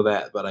to know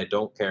that, but I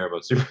don't care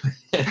about Superman.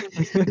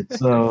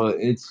 So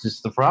it's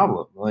just the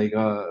problem. Like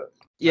Yeah,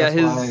 that's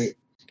his why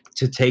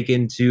to take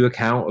into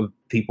account of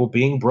people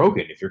being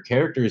broken. If your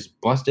character is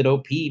busted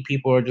OP,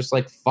 people are just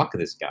like, fuck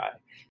this guy.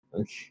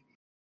 Like,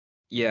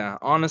 yeah,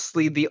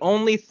 honestly, the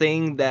only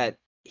thing that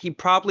he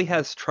probably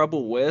has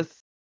trouble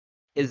with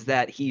is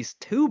that he's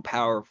too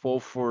powerful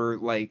for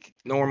like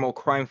normal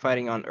crime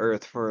fighting on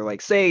Earth. For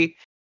like, say,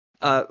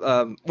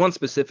 one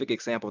specific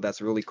example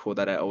that's really cool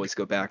that I always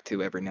go back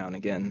to every now and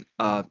again.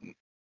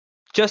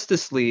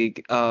 Justice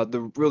League.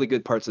 The really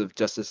good parts of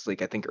Justice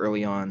League, I think,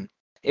 early on,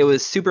 it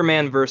was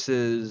Superman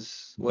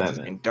versus what's his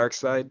Batman. name,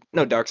 Darkseid.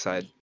 No,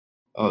 Darkseid.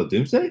 Oh,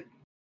 Doomsday?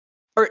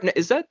 Or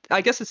is that?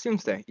 I guess it's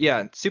Doomsday. Yeah,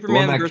 The one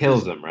Superman that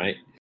kills versus. him,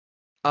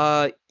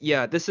 right?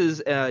 Yeah, this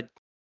is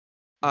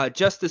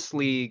Justice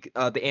League,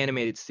 the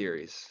animated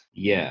series.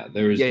 Yeah,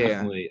 there was Yeah, yeah, yeah.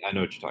 definitely. I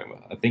know what you're talking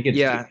about. I think it's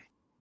Yeah,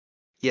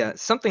 yeah,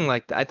 something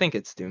like that. I think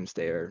it's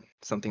Doomsday or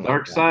something like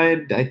Dark that.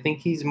 Side. I think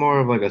he's more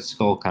of like a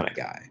skull kind of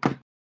guy.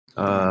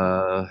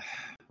 Mm.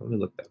 Let me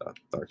look that up.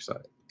 Dark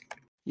Side.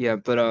 Yeah,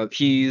 but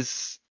he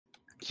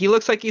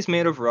looks like he's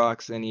made of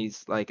rocks, and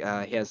he's like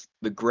he has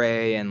the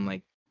gray and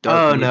like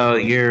dark Oh no,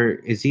 vision.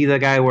 is he the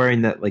guy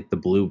wearing that like the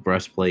blue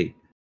breastplate?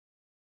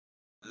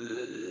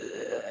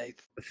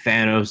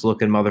 Thanos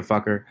looking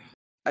motherfucker.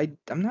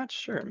 I'm not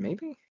sure.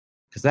 Maybe.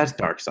 Because that's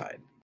Dark Side.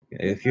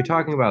 If you're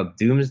talking about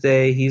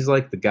Doomsday, he's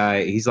like the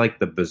guy. He's like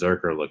the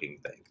berserker looking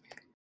thing.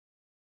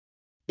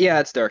 Yeah,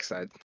 it's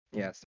Darkseid.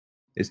 Yes.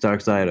 It's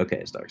Dark Side. Okay,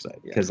 it's Dark Side.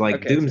 Yeah. Because like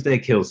Okay. Doomsday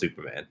kills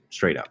Superman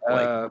straight up.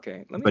 Like,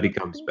 Okay. Let me but he look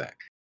at comes it. back.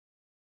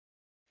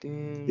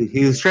 Doom-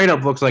 He straight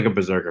up looks like a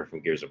berserker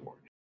from Gears of War.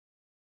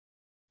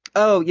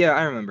 Oh yeah,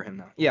 I remember him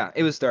now. Yeah,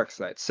 it was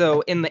Darkseid.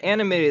 So in the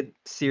animated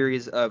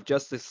series of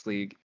Justice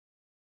League,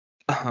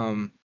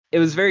 it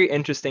was very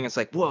interesting. It's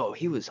like, whoa,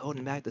 he was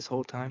holding back this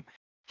whole time.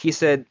 He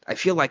said, "I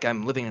feel like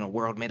I'm living in a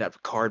world made out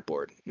of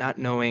cardboard, not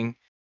knowing."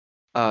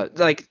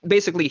 Like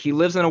basically, he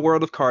lives in a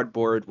world of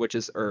cardboard, which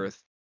is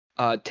Earth,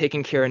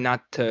 taking care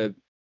not to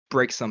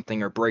break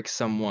something or break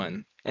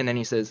someone. And then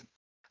he says,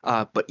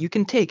 "But you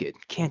can take it,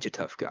 can't you,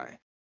 tough guy?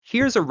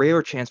 Here's a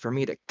rare chance for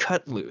me to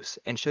cut loose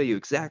and show you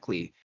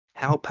exactly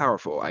how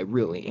powerful I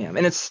really am."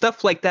 And it's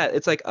stuff like that.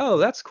 It's like, oh,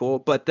 that's cool,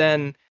 but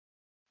then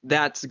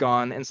that's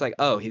gone, and it's like,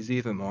 oh, he's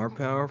even more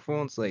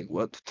powerful. It's like,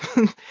 what?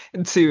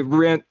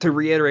 To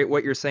reiterate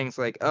what you're saying, it's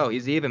like, oh,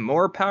 he's even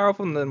more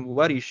powerful than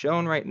what he's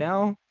shown right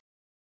now.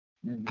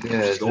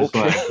 Yeah, it's just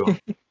Okay.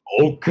 like,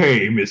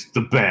 okay,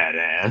 Mr.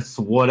 Badass,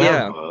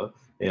 whatever.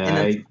 Yeah, And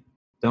then I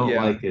don't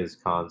yeah, like his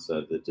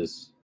concept. It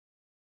just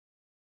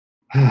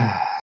too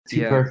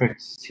yeah,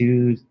 perfect,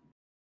 too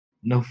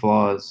no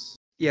flaws.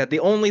 yeah. The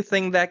only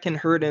thing that can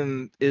hurt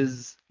him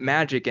is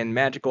magic and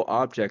magical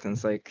objects, and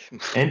it's like,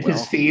 And his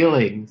well,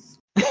 feelings.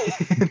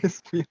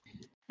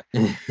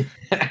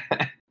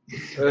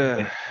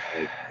 uh,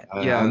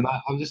 yeah,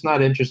 I'm just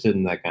not interested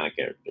in that kind of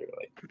character.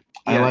 Like,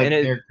 I yeah, and like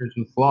it. characters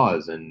with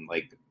flaws, and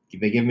like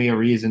they give me a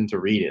reason to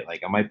read it.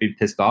 Like, I might be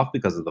pissed off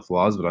because of the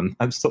flaws, but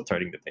I'm still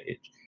turning the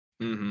page.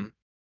 Hmm.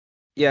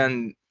 Yeah,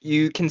 and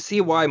you can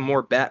see why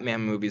more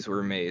Batman movies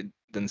were made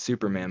than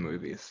Superman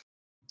movies.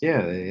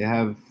 Yeah, they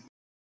have.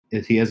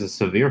 He has a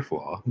severe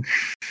flaw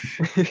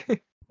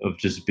of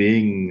just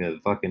being a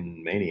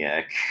fucking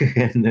maniac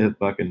and a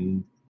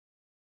fucking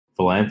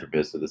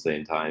philanthropist at the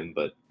same time,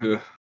 but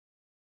Ugh,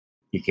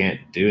 he can't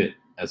do it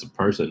as a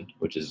person,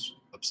 which is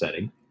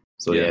upsetting.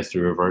 So he yeah. has to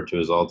revert to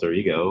his alter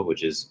ego,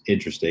 which is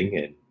interesting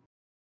and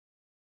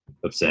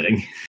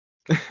upsetting.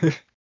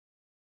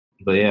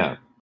 But yeah,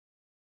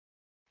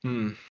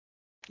 Hmm.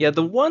 Yeah,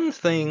 the one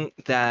thing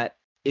that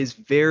is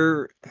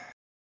very,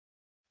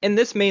 and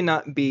this may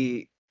not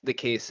be the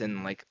case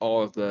in like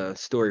all of the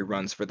story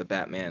runs for the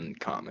Batman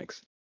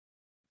comics,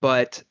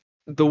 but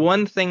the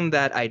one thing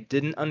that I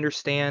didn't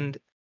understand,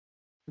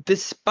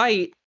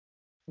 despite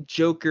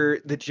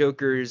the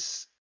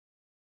Joker's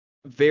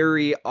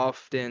very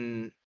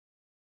often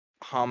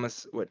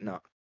what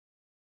not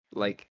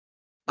like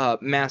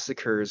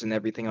massacres and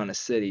everything on a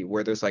city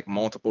where there's like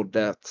multiple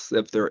deaths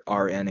if there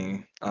are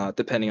any,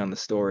 depending on the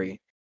story.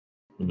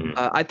 mhm.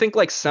 I think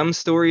like some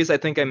stories I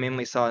think I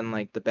mainly saw in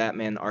like the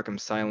Batman Arkham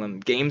Asylum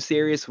game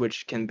series,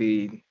 which can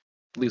be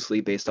loosely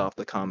based off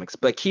the comics.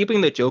 But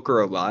keeping the Joker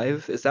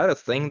alive, is that a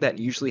thing that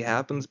usually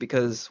happens?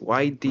 Because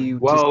why do you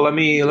just Well, let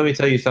me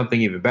tell you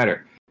something even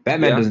better.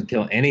 Batman yeah. doesn't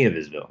kill any of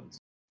his villains.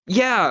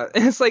 Yeah,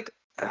 and it's like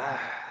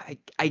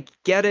I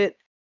get it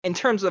in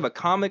terms of a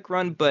comic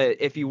run, but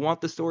if you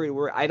want the story to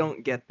work, I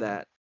don't get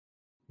that.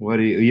 What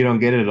do you don't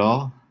get it at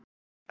all?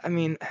 I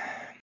mean,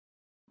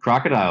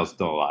 Crocodile's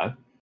still alive.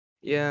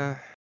 yeah,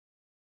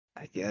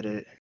 I get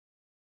it.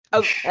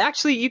 Oh,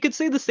 actually, you could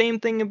say the same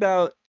thing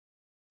about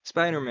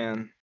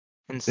Spider-Man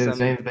in Say the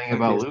same thing some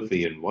about cases.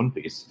 Luffy in One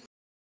Piece.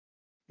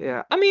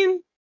 Yeah, I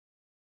mean,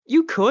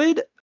 you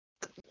could.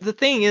 The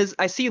thing is,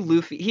 I see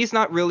Luffy. He's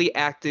not really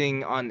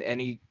acting on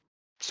any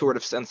sort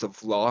of sense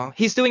of law.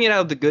 He's doing it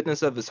out of the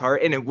goodness of his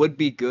heart, and it would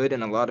be good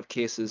in a lot of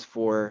cases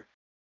for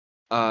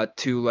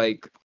to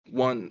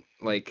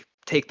like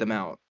take them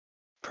out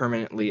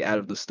permanently out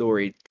of the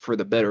story for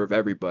the better of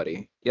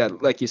everybody. Yeah,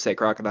 like you say,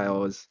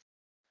 Crocodile is,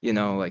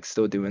 like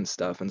still doing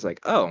stuff, and it's like,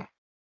 oh,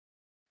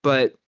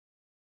 but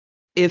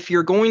if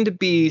you're going to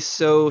be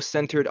so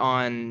centered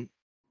on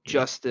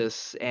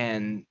justice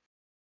and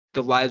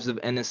the lives of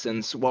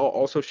innocents while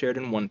also shared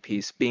in One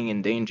Piece being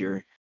in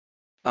danger,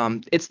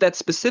 It's that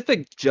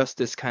specific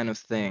justice kind of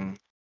thing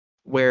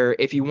where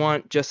if you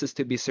want justice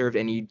to be served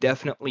and you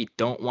definitely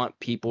don't want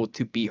people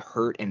to be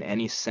hurt in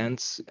any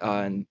sense,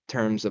 in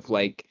terms of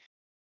like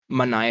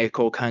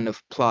maniacal kind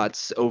of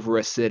plots over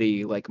a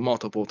city like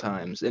multiple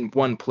times in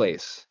one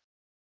place.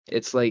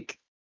 It's like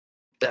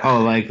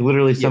Oh, like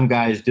literally yeah, some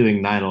guys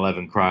doing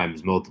 9/11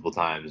 crimes multiple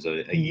times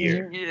a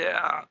year.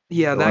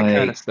 yeah, that kind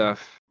of Like,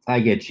 stuff. I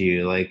get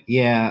you. Like,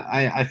 yeah,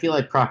 I feel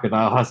like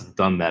Crocodile hasn't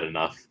done that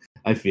enough.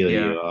 I feel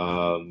Yeah. you.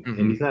 And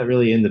Hmm. he's not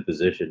really in the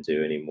position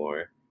to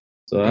anymore.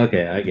 So Hmm.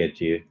 okay, I get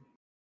you.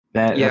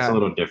 That's a Yeah,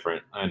 little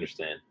different. I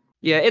understand.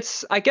 yeah.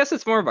 I guess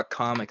it's more of a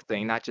comic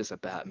thing, not just a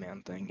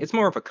Batman thing. It's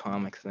more of a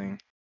comic thing.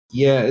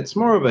 Yeah, it's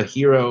more of a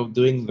hero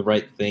doing the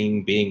right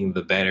thing, being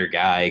the better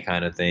guy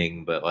kind of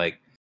thing. But like,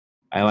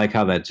 I like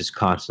how that just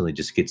constantly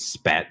just gets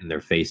spat in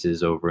their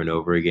faces over and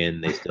over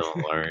again. They still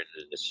don't learn,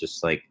 and it's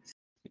just like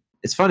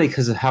it's funny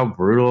because of how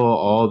brutal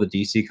all the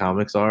DC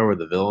comics are, where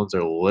the villains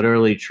are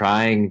literally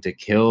trying to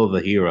kill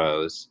the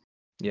heroes,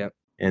 Yep.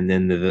 and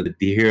then the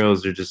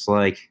heroes are just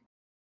like,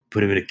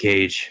 put him in a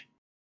cage.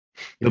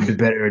 He'll be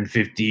better in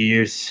 50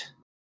 years.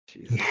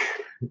 Jesus.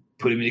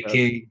 Put him in a That-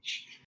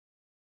 cage.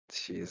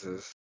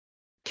 Jesus.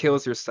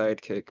 Kills your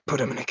sidekick. Put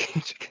him in a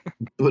cage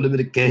Put him in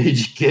a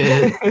cage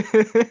again.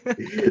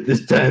 again.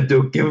 This time,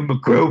 don't give him a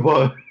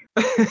crowbar.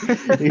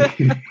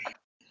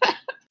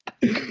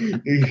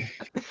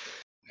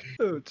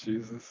 Oh,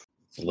 Jesus.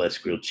 Less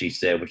grilled cheese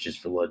sandwiches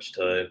for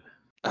lunchtime.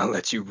 I'll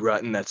let you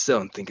rot in that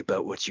cell and think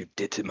about what you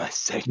did to my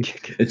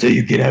sidekick. Until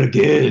you get out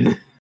again.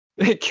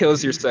 It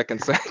kills your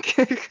second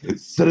sidekick.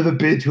 Son of a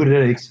bitch, what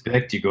did I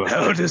expect? You go.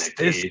 How does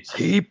this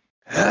keep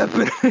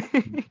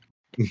happening?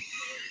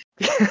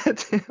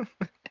 God damn.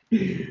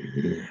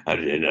 How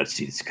did I not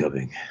see this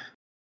coming?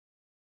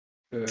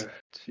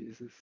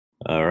 Jesus.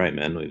 All right,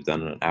 man. We've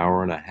done an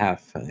hour and a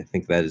half. I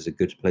think that is a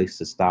good place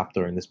to stop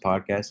during this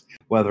podcast.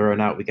 Whether or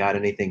not we got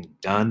anything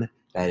done,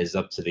 that is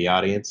up to the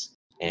audience.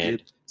 And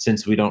Yep.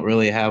 since we don't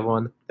really have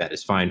one, that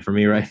is fine for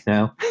me right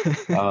now.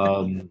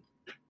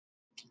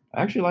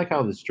 I actually like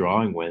how this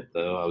drawing went,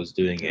 though. I was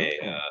doing Okay.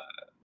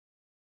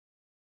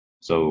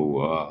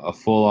 a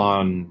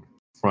full-on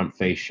front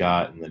face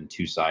shot and then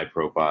two side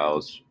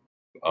profiles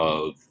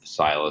of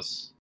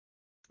Silas,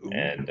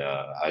 and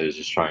I was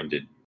just trying to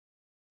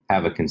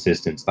have a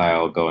consistent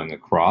style going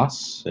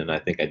across, and I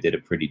think I did a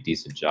pretty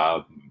decent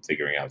job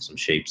figuring out some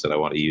shapes that I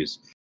want to use.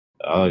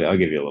 I'll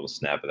give you a little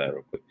snap of that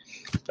real quick.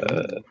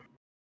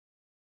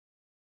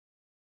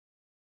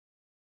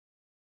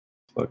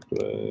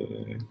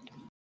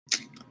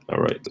 All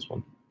right, this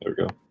one. There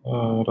we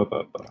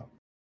go.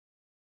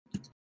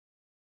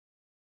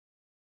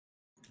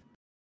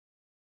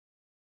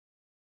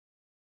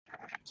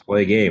 Let's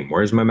play a game.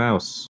 Where's my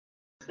mouse?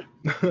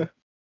 But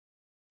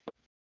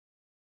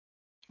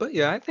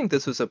yeah, I think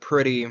this was a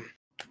pretty.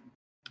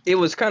 It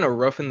was kind of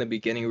rough in the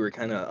beginning. We were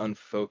kind of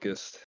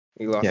unfocused.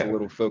 We lost a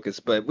little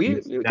focus, but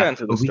we got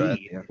into the stride.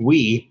 Yeah.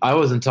 I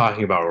wasn't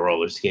talking about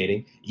roller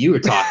skating. You were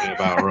talking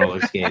about roller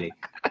skating,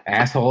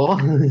 asshole.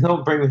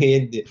 Don't bring me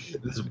into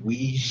this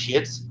wee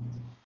shit.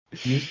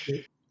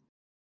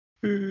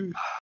 The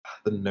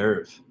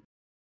nerve.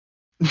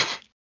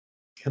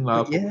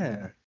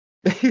 Yeah.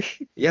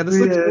 Yeah, this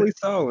looks really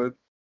solid.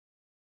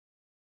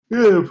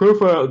 Yeah,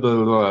 profile.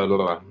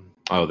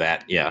 Oh,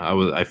 that. Yeah,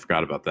 I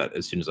forgot about that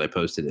as soon as I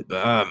posted it.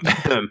 But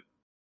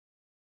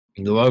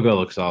the logo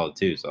looks solid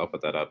too, so I'll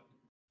put that up.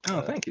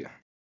 Oh, thank you.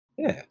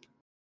 Yeah.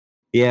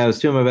 Yeah, I was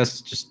doing my best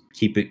to just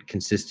keep it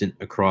consistent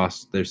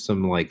across. There's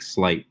some like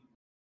slight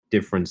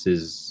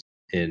differences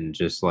in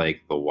just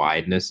like the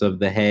wideness of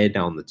the head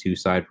on the two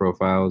side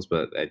profiles,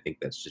 but I think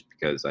that's just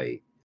because I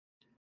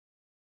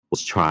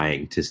was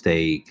trying to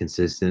stay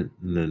consistent,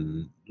 and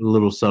then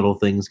little subtle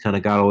things kind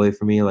of got away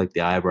from me, like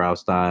the eyebrow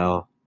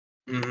style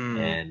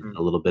and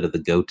a little bit of the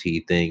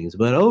goatee things.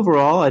 But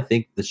overall, I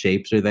think the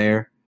shapes are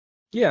there.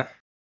 Yeah.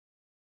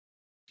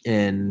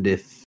 And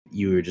if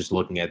you were just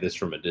looking at this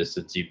from a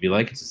distance, you'd be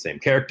like, it's the same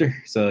character.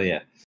 So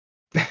yeah.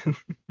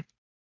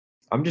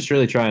 I'm just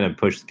really trying to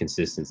push the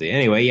consistency.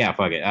 Anyway, yeah,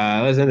 fuck it.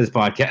 Let's end this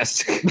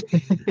podcast.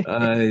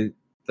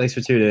 Thanks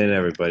for tuning in,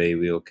 everybody.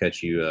 We will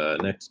catch you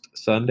next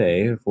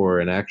Sunday for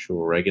an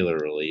actual regular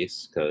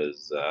release,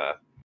 because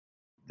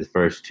the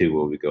first two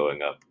will be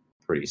going up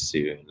pretty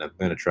soon. I'm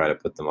going to try to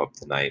put them up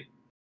tonight.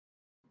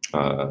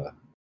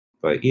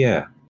 But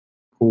yeah,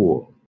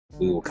 cool.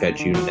 We will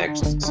catch you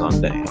next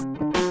Sunday.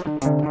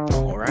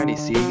 Alrighty,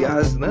 see you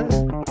guys then.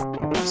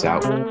 Peace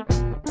out.